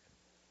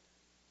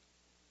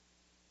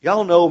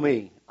 Y'all know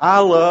me. I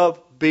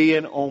love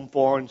being on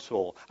foreign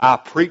soil. I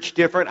preach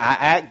different. I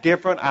act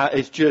different.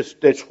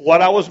 It's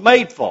what I was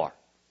made for.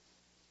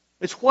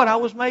 It's what I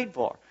was made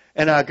for.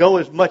 And I go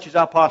as much as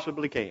I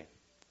possibly can.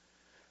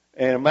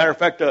 And as a matter of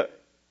fact,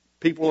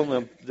 people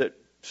that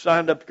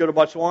signed up to go to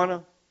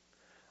Botswana,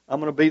 I'm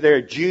going to be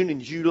there June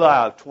and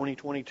July of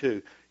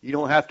 2022. You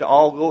don't have to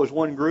all go as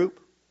one group.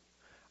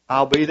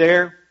 I'll be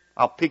there.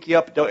 I'll pick you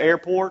up at the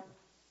airport,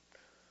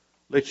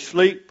 let you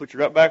sleep, put you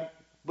right back,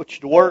 put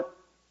you to work,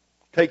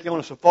 take you on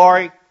a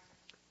safari,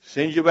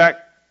 send you back.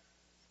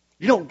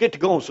 You don't get to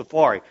go on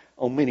safari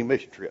on many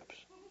mission trips.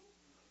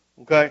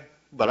 Okay?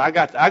 But I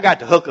got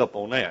to hook up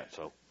on that,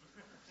 so.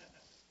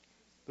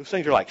 Those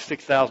things are like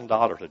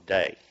 $6,000 a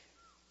day.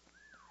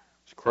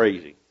 It's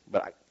crazy.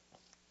 But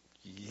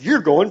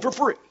you're going for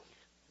free.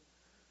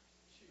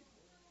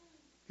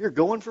 You're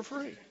going for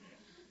free.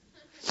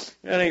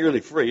 It ain't really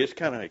free. It's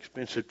kind of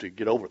expensive to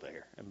get over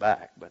there and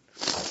back. But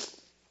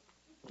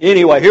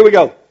anyway, here we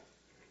go.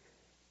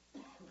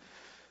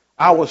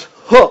 I was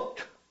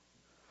hooked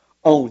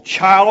on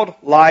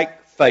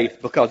childlike faith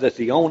because that's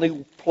the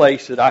only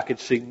place that I could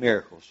see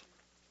miracles.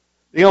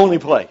 The only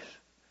place.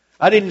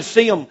 I didn't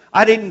see them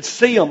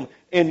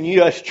in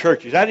U.S.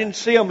 churches. I didn't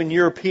see them in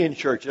European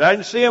churches. I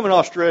didn't see them in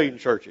Australian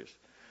churches.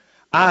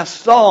 I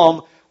saw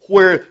them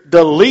where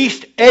the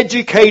least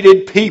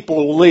educated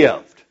people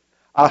lived.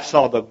 I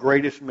saw the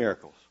greatest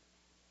miracles.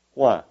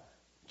 Why?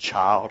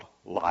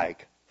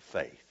 Childlike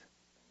faith.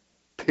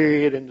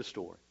 Period in the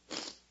story.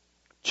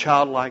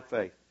 Childlike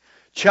faith.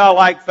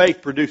 Childlike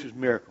faith produces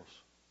miracles.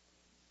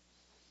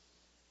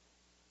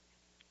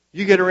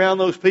 You get around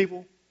those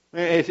people,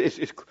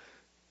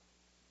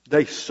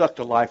 they suck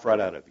the life right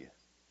out of you.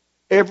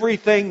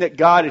 Everything that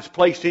God has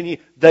placed in you,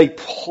 they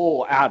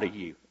pull out of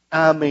you.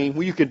 I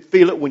mean, you can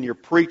feel it when you're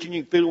preaching.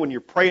 You can feel it when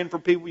you're praying for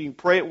people. You can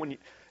pray it when you...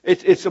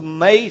 It's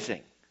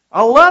amazing.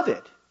 I love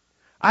it.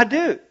 I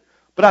do.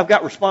 But I've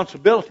got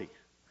responsibility.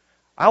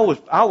 I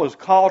was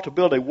called to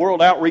build a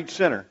World Outreach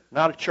Center,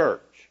 not a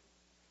church.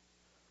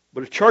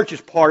 But a church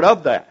is part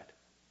of that.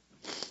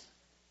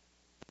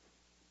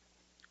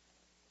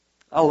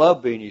 I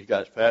love being you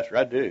guys' pastor.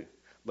 I do.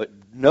 But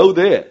know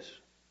this.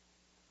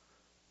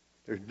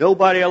 There's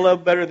nobody I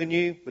love better than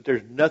you, but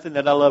there's nothing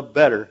that I love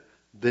better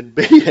than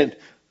being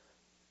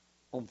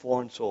on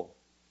foreign soil.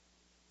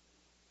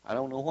 I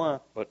don't know why,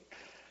 but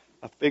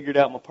I figured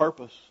out my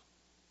purpose.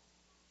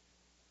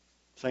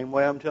 Same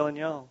way I'm telling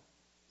y'all.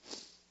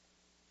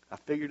 I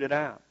figured it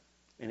out,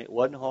 and it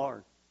wasn't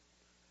hard.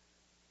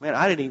 Man,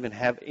 I didn't even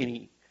have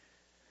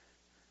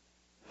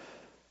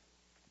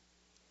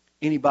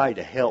anybody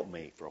to help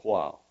me for a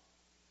while.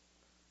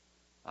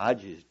 I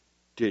just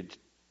did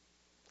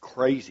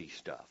crazy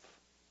stuff.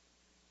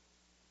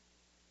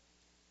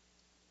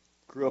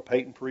 Grew up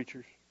hating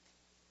preachers.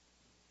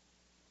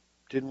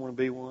 Didn't want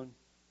to be one?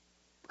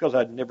 Because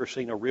I'd never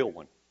seen a real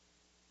one.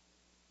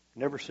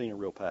 Never seen a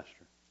real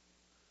pastor.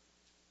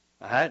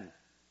 I hadn't.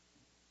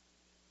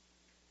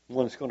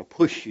 One that's going to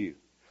push you.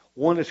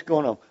 One that's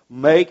going to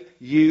make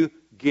you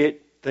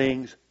get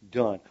things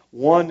done.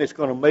 One that's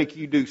going to make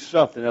you do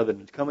something other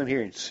than come in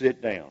here and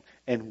sit down.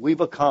 And we've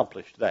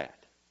accomplished that.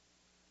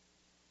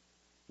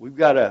 We've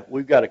got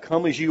to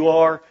come as you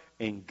are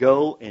and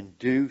go and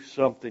do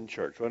something,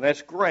 church. Well,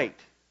 that's great.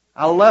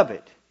 I love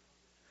it.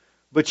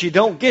 But you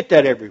don't get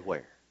that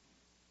everywhere.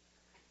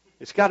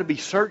 It's got to be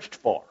searched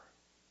for.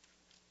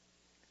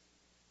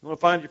 You want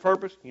to find your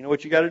purpose? You know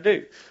what you got to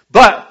do.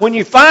 But when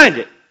you find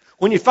it,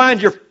 when you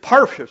find your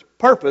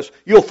purpose,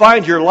 you'll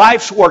find your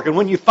life's work. And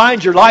when you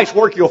find your life's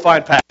work, you'll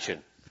find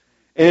passion.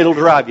 And it'll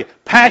drive you.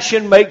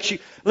 Passion makes you...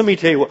 Let me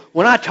tell you what.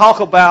 When I talk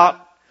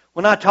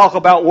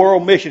about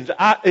world missions,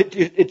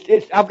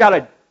 I've got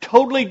a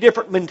totally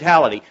different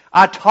mentality.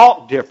 I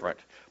talk different.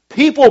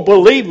 People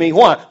believe me.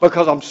 Why?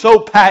 Because I'm so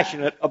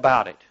passionate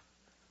about it.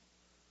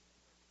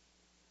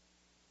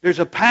 There's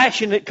a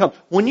passion that comes.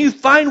 When you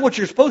find what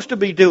you're supposed to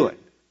be doing,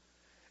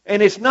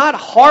 and it's not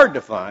hard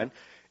to find,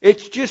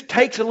 it just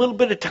takes a little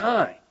bit of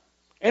time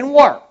and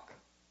work.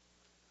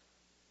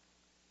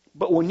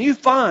 But when you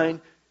find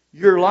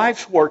your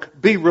life's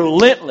work, be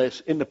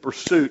relentless in the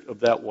pursuit of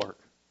that work.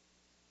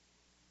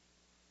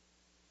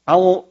 I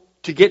want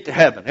to get to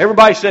heaven.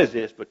 Everybody says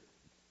this, but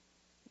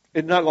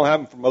it's not going to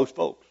happen for most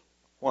folks.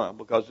 Why?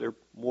 Because they're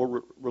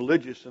more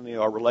religious than they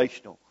are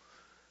relational.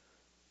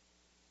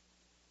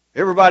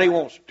 Everybody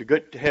wants to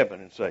get to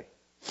heaven and say,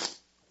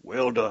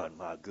 "Well done,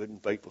 my good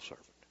and faithful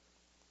servant."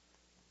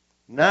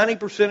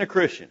 90% of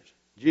Christians,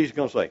 Jesus is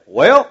going to say,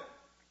 "Well,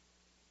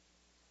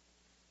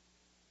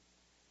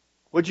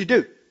 what'd you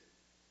do?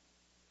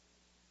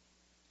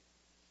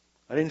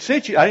 I didn't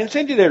send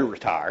you there to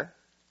retire.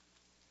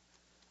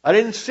 I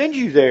didn't send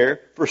you there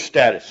for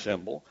status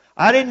symbol.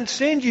 I didn't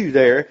send you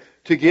there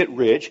to get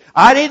rich.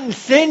 I didn't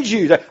send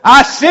you there.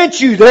 I sent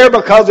you there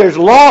because there's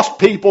lost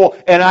people,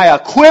 and I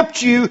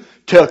equipped you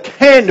to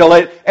handle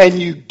it, and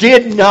you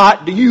did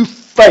not. You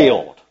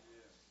failed."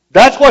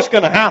 That's what's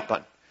going to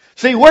happen.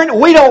 See,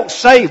 we don't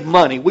save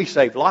money. We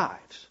save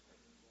lives.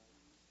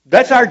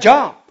 That's our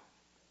job.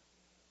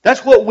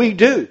 That's what we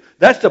do.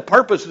 That's the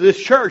purpose of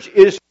this church,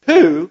 is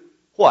to,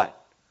 what?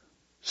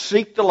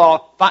 Seek the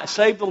lost,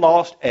 save the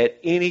lost at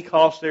any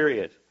cost there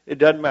is. It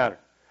doesn't matter.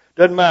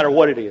 Doesn't matter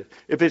what it is.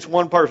 If it's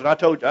one person, I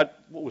told you,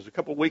 what was it, a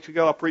couple of weeks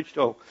ago, I preached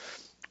on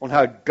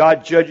how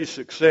God judges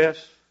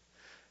success.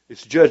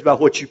 It's judged by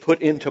what you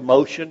put into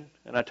motion.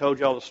 And I told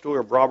you all the story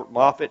of Robert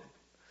Moffat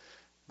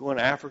going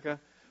to Africa.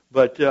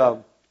 But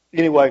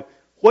anyway,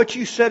 what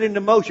you set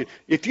into motion.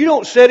 If you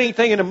don't set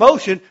anything into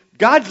motion,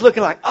 God's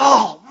looking like,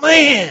 "Oh,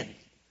 man.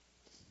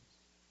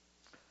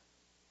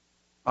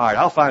 All right,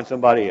 I'll find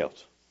somebody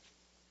else.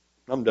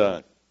 I'm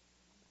done."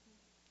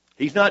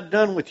 He's not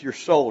done with your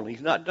soul, and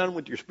He's not done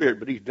with your spirit,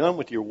 but He's done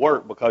with your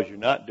work because you're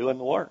not doing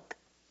the work.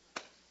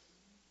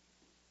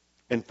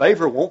 And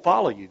favor won't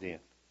follow you then.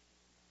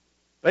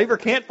 Favor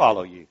can't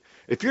follow you.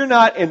 If you're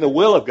not in the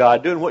will of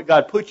God, doing what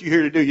God put you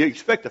here to do, you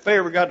expect the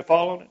favor of God to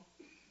fall on it?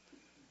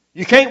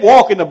 You can't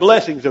walk in the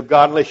blessings of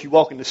God unless you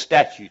walk in the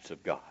statutes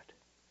of God.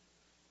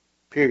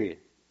 Period.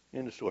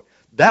 End of story.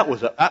 That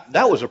was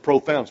a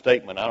profound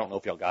statement. I don't know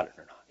if y'all got it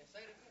or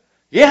not.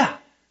 Yeah.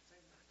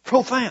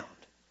 Profound.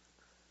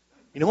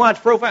 You know why it's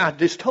profound? I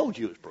just told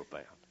you it's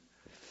profound.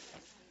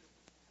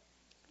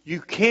 You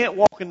can't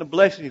walk in the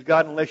blessings of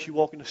God unless you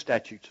walk in the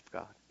statutes of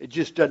God. It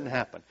just doesn't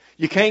happen.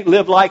 You can't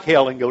live like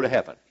hell and go to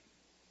heaven.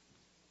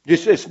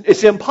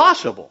 It's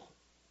impossible.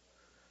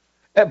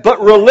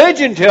 But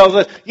religion tells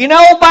us,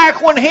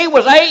 back when he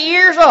was 8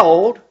 years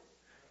old,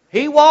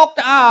 he walked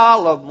the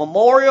aisle of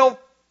Memorial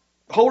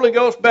Holy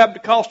Ghost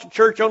Baptist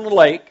Church on the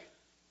Lake.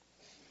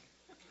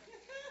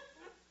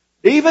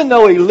 Even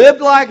though he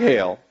lived like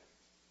hell,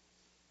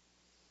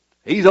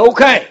 he's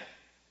okay.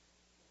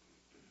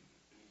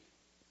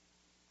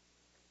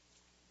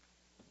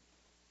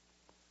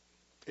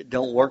 It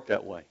don't work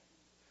that way.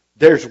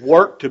 There's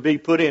work to be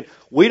put in.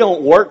 We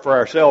don't work for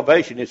our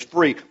salvation. It's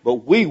free.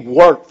 But we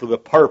work for the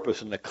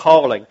purpose and the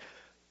calling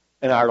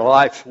and our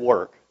life's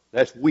work.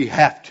 We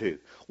have to.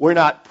 We're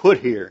not put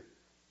here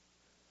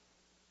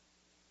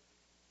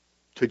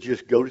to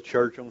just go to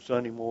church on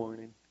Sunday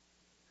morning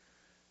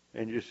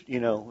and just,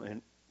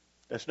 and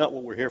that's not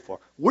what we're here for.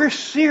 We're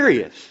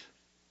serious.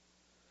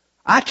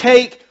 I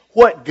take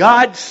what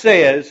God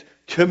says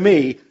to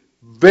me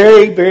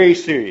very, very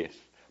serious.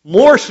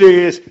 More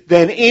serious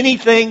than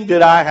anything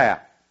that I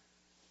have.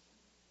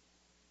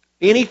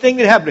 Anything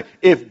that happens.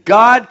 If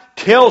God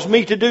tells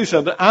me to do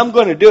something, I'm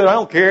going to do it. I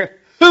don't care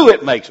who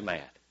it makes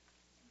mad.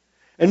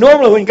 And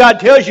normally when God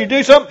tells you to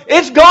do something,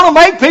 it's going to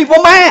make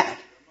people mad.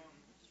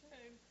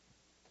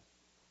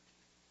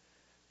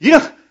 You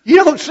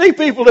don't see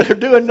people that are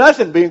doing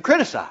nothing being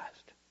criticized.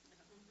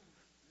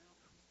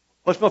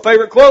 What's my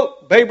favorite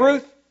quote? Babe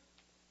Ruth?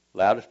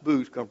 Loudest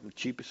boos come from the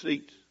cheapest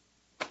seats.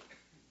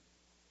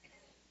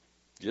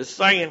 Just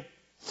saying.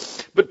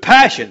 But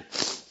passion.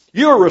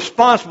 You're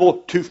responsible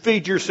to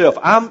feed yourself.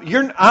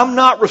 I'm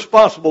not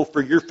responsible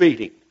for your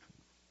feeding.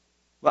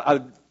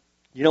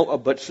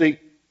 But see,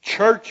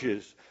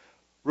 churches,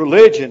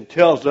 religion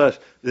tells us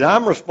that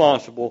I'm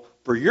responsible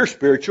for your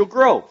spiritual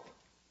growth.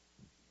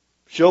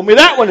 Show me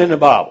that one in the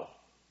Bible.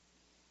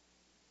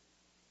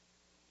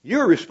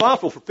 You're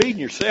responsible for feeding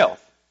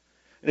yourself.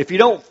 And if you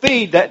don't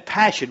feed, that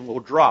passion will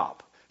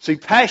drop. See,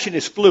 passion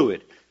is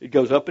fluid. It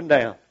goes up and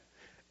down.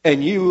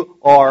 And you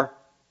are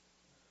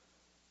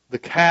the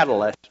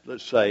catalyst,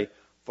 let's say,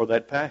 for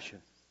that passion.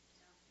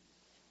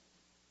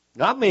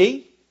 Not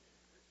me.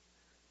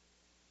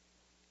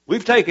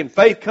 We've taken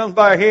faith comes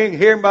by hearing,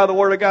 hearing by the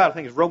Word of God. I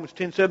think it's Romans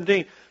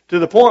 10:17, to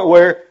the point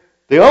where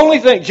the only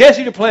thing,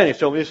 Jesse Duplantis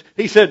told me this,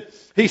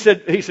 he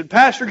said,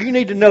 Pastor, you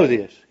need to know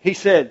this. He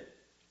said,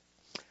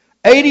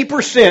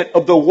 80%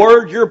 of the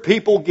word your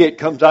people get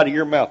comes out of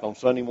your mouth on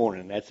Sunday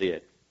morning, and that's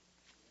it.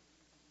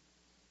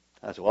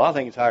 I said, well, I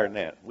think it's higher than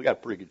that. We got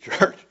a pretty good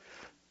church.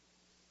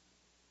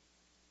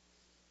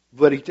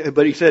 But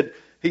he said,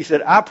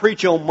 I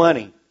preach on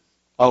money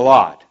a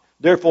lot.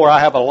 Therefore, I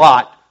have a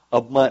lot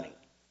of money.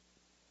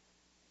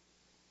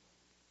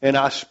 And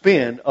I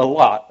spend a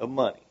lot of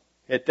money.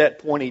 At that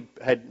point, he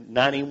had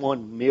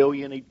 $91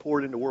 million he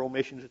poured into world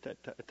missions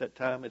at that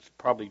time. It's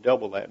probably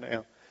double that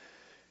now.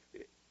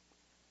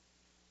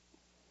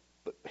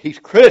 But he's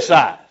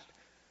criticized.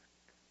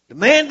 The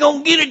man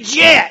gonna get a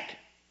jet.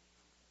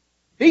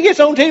 He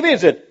gets on TV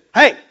and said,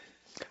 hey,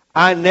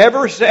 I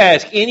never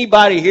asked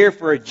anybody here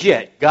for a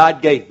jet.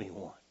 God gave me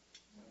one.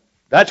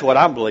 That's what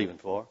I'm believing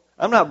for.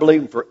 I'm not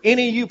believing for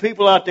any of you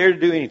people out there to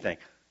do anything.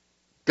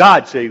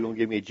 God said He's going to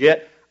give me a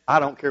jet. I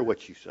don't care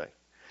what you say.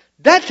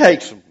 That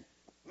takes some,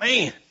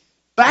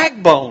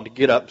 backbone to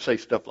get up and say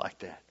stuff like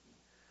that.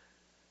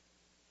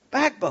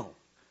 Backbone.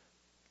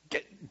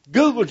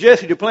 Google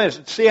Jesse Duplantis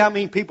and see how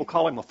many people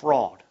call him a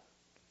fraud.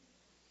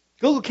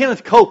 Google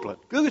Kenneth Copeland.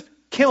 Google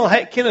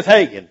Kenneth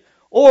Hagin.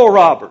 Oral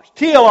Roberts.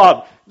 T.L.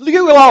 Ogden.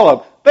 Google all of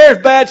them. There's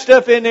bad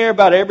stuff in there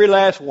about every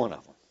last one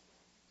of them.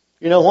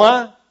 You know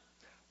why?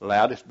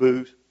 Loudest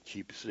booze,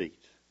 cheapest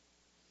seats.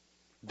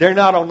 They're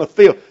not on the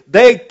field.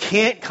 They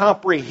can't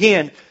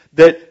comprehend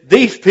that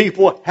these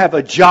people have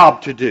a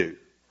job to do.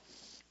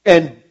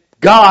 And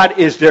God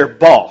is their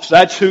boss.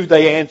 That's who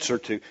they answer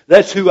to.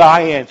 That's who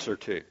I answer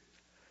to.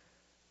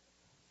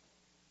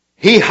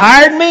 He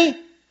hired me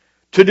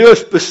to do a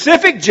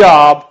specific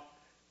job,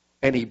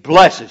 and He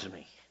blesses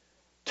me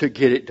to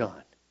get it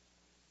done.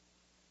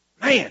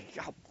 Man,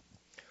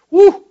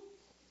 woo!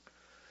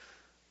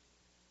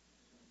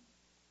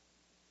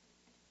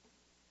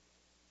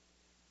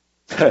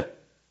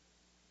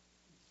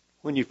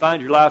 When you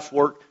find your life's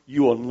work,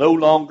 you will no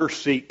longer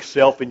seek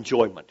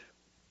self-enjoyment.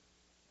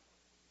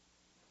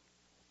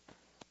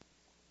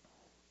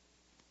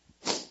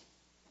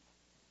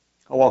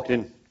 I walked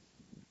in a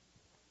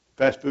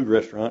fast food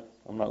restaurant.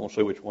 I'm not going to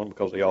say which one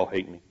because they all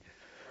hate me.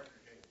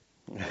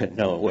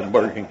 No, it wasn't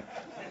Burger King.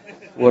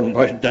 It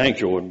wasn't dang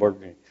sure it wasn't Burger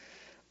King.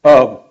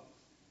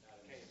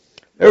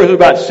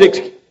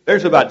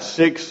 There's about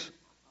six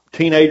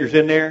teenagers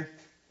in there.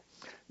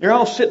 They're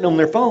all sitting on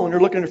their phone.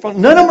 They're looking at their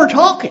phone. None of them are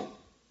talking.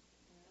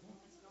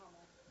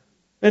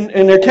 And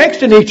they're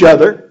texting each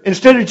other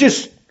instead of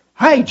just,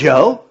 hey,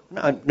 Joe.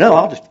 No,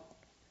 I'll just,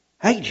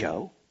 hey,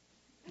 Joe.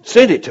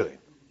 Send it to him.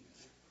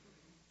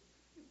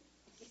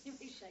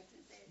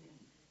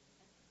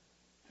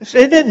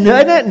 Isn't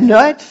that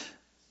nuts?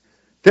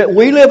 That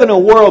we live in a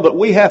world that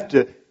we have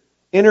to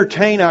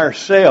entertain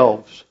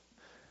ourselves.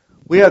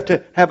 We have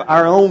to have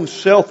our own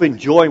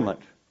self-enjoyment.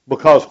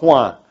 Because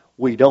why?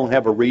 We don't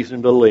have a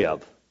reason to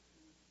live.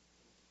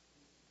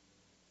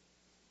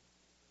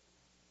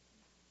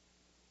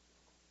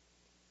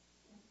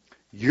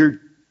 Your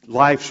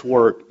life's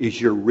work is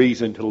your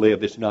reason to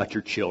live. It's not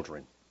your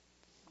children.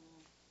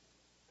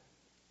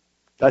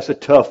 That's a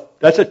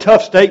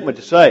tough statement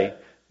to say.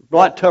 A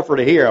lot tougher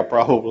to hear,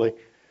 probably.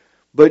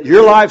 But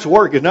your life's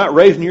work is not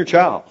raising your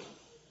child.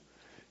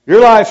 Your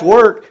life's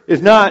work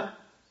is not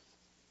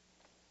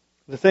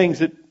the things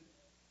that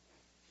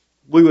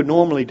we would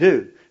normally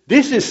do.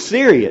 This is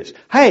serious.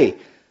 Hey,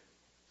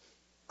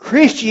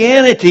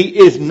 Christianity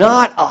is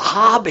not a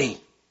hobby.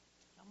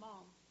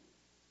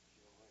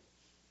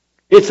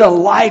 It's a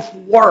life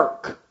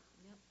work.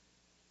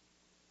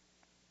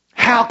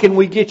 How can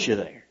we get you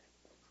there?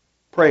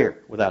 Prayer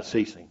without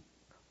ceasing.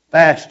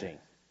 Fasting.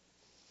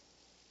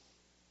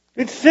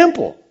 It's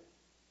simple.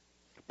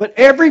 But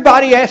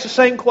everybody asks the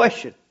same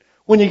question.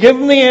 When you give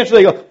them the answer,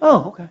 they go,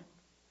 oh, okay.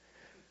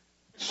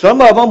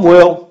 Some of them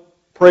will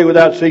pray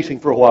without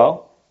ceasing for a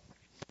while.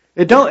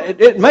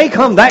 It may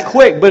come that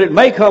quick, but it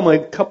may come a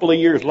couple of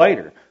years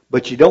later.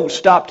 But you don't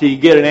stop till you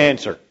get an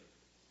answer.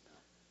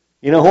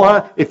 You know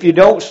why? If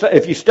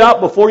you stop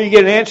before you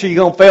get an answer, you're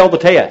going to fail the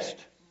test.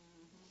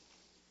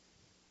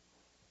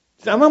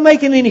 Am I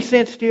making any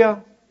sense to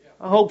y'all?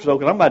 I hope so,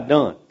 because I'm about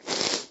done.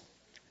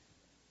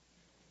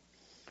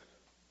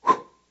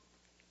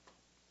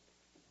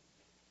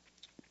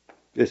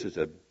 This is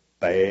a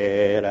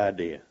bad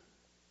idea.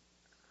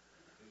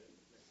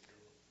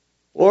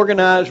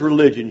 Organized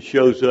religion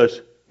shows us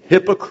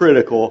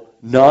hypocritical,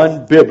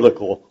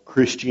 non-biblical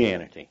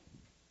Christianity.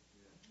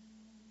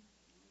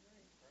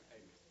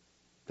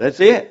 That's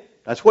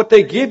it. That's what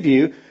they give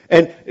you.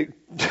 And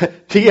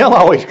TL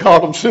always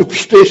called them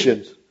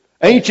superstitions.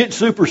 Ancient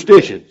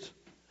superstitions.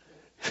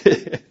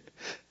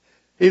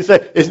 He'd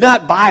say, it's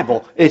not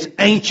Bible, it's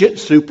ancient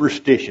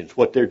superstitions,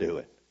 what they're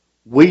doing.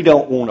 We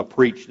don't want to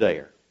preach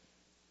there.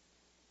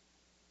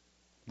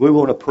 We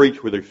want to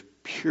preach where there's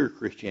pure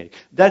Christianity.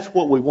 That's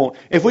what we want.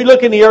 If we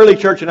look in the early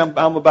church, and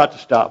I'm about to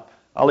stop,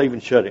 I'll even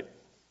shut it.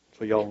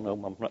 So y'all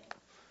know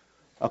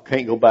I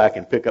can't go back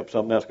and pick up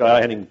something else.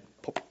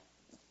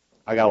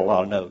 I got a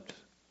lot of notes.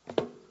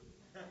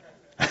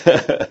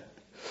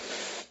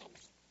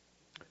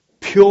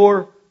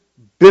 Pure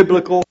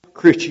biblical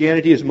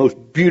Christianity is the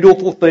most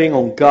beautiful thing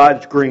on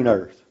God's green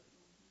earth.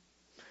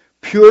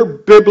 Pure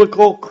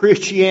biblical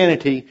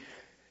Christianity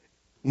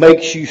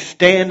makes you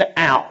stand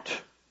out.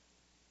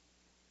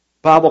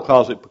 The Bible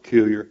calls it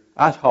peculiar.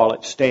 I call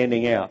it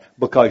standing out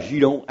because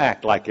you don't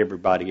act like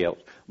everybody else.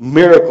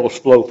 Miracles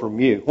flow from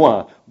you.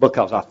 Why?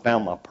 Because I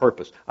found my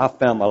purpose. I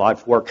found my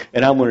life's work.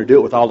 And I'm going to do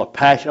it with all the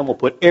passion. I'm going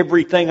to put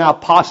everything I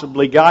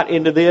possibly got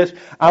into this.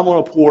 I'm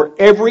going to pour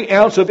every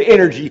ounce of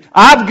energy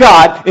I've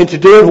got into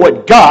doing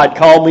what God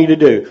called me to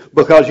do.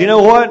 Because you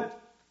know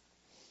what?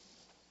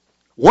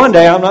 One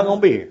day I'm not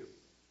going to be here.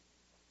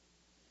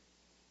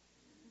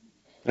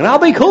 And I'll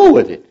be cool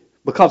with it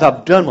because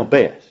I've done my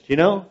best, you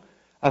know.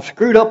 I've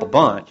screwed up a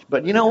bunch.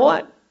 But you know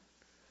what?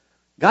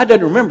 God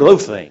doesn't remember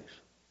those things.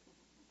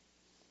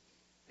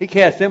 He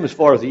cast them as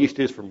far as the east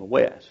is from the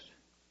west.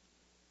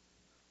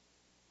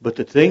 But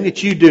the thing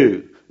that you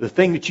do, the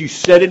thing that you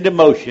set into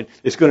motion,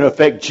 is going to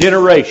affect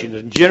generations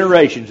and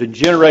generations and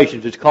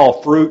generations. It's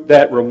called fruit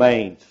that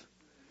remains.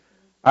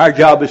 Our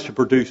job is to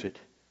produce it.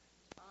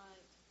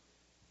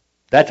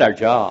 That's our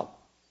job.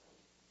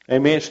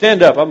 Amen.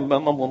 Stand up. I'm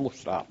going to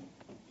stop.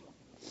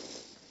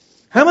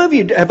 How many of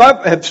you have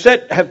had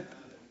that, have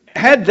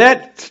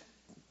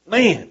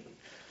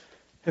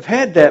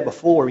had that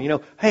before? You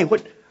know, hey,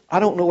 I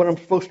don't know what I'm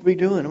supposed to be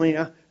doing.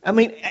 I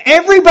mean,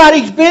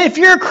 everybody's been, if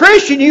you're a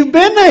Christian, you've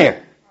been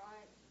there.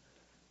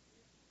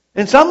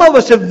 And some of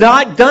us have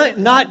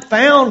not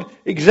found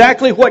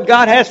exactly what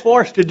God has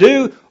for us to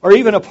do, or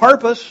even a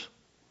purpose,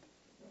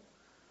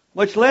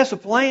 much less a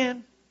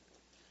plan.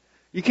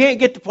 You can't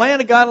get the plan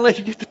of God unless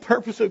you get the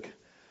purpose of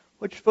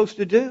what you're supposed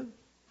to do.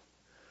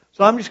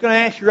 So I'm just going to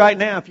ask you right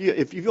now,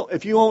 if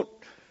you want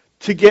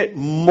to get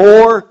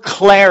more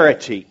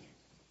clarity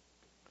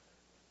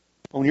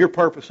on your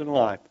purpose in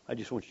life, I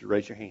just want you to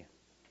raise your hand.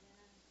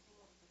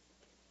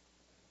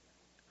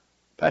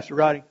 Pastor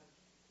Roddy,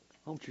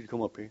 I want you to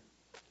come up here.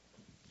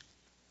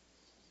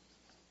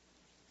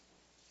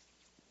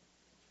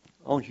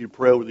 I want you to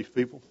pray over these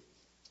people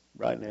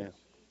right now.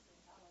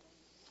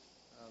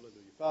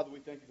 Hallelujah. Father,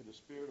 we thank you for the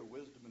spirit of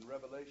wisdom and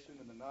revelation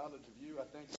and the knowledge of you. I thank you.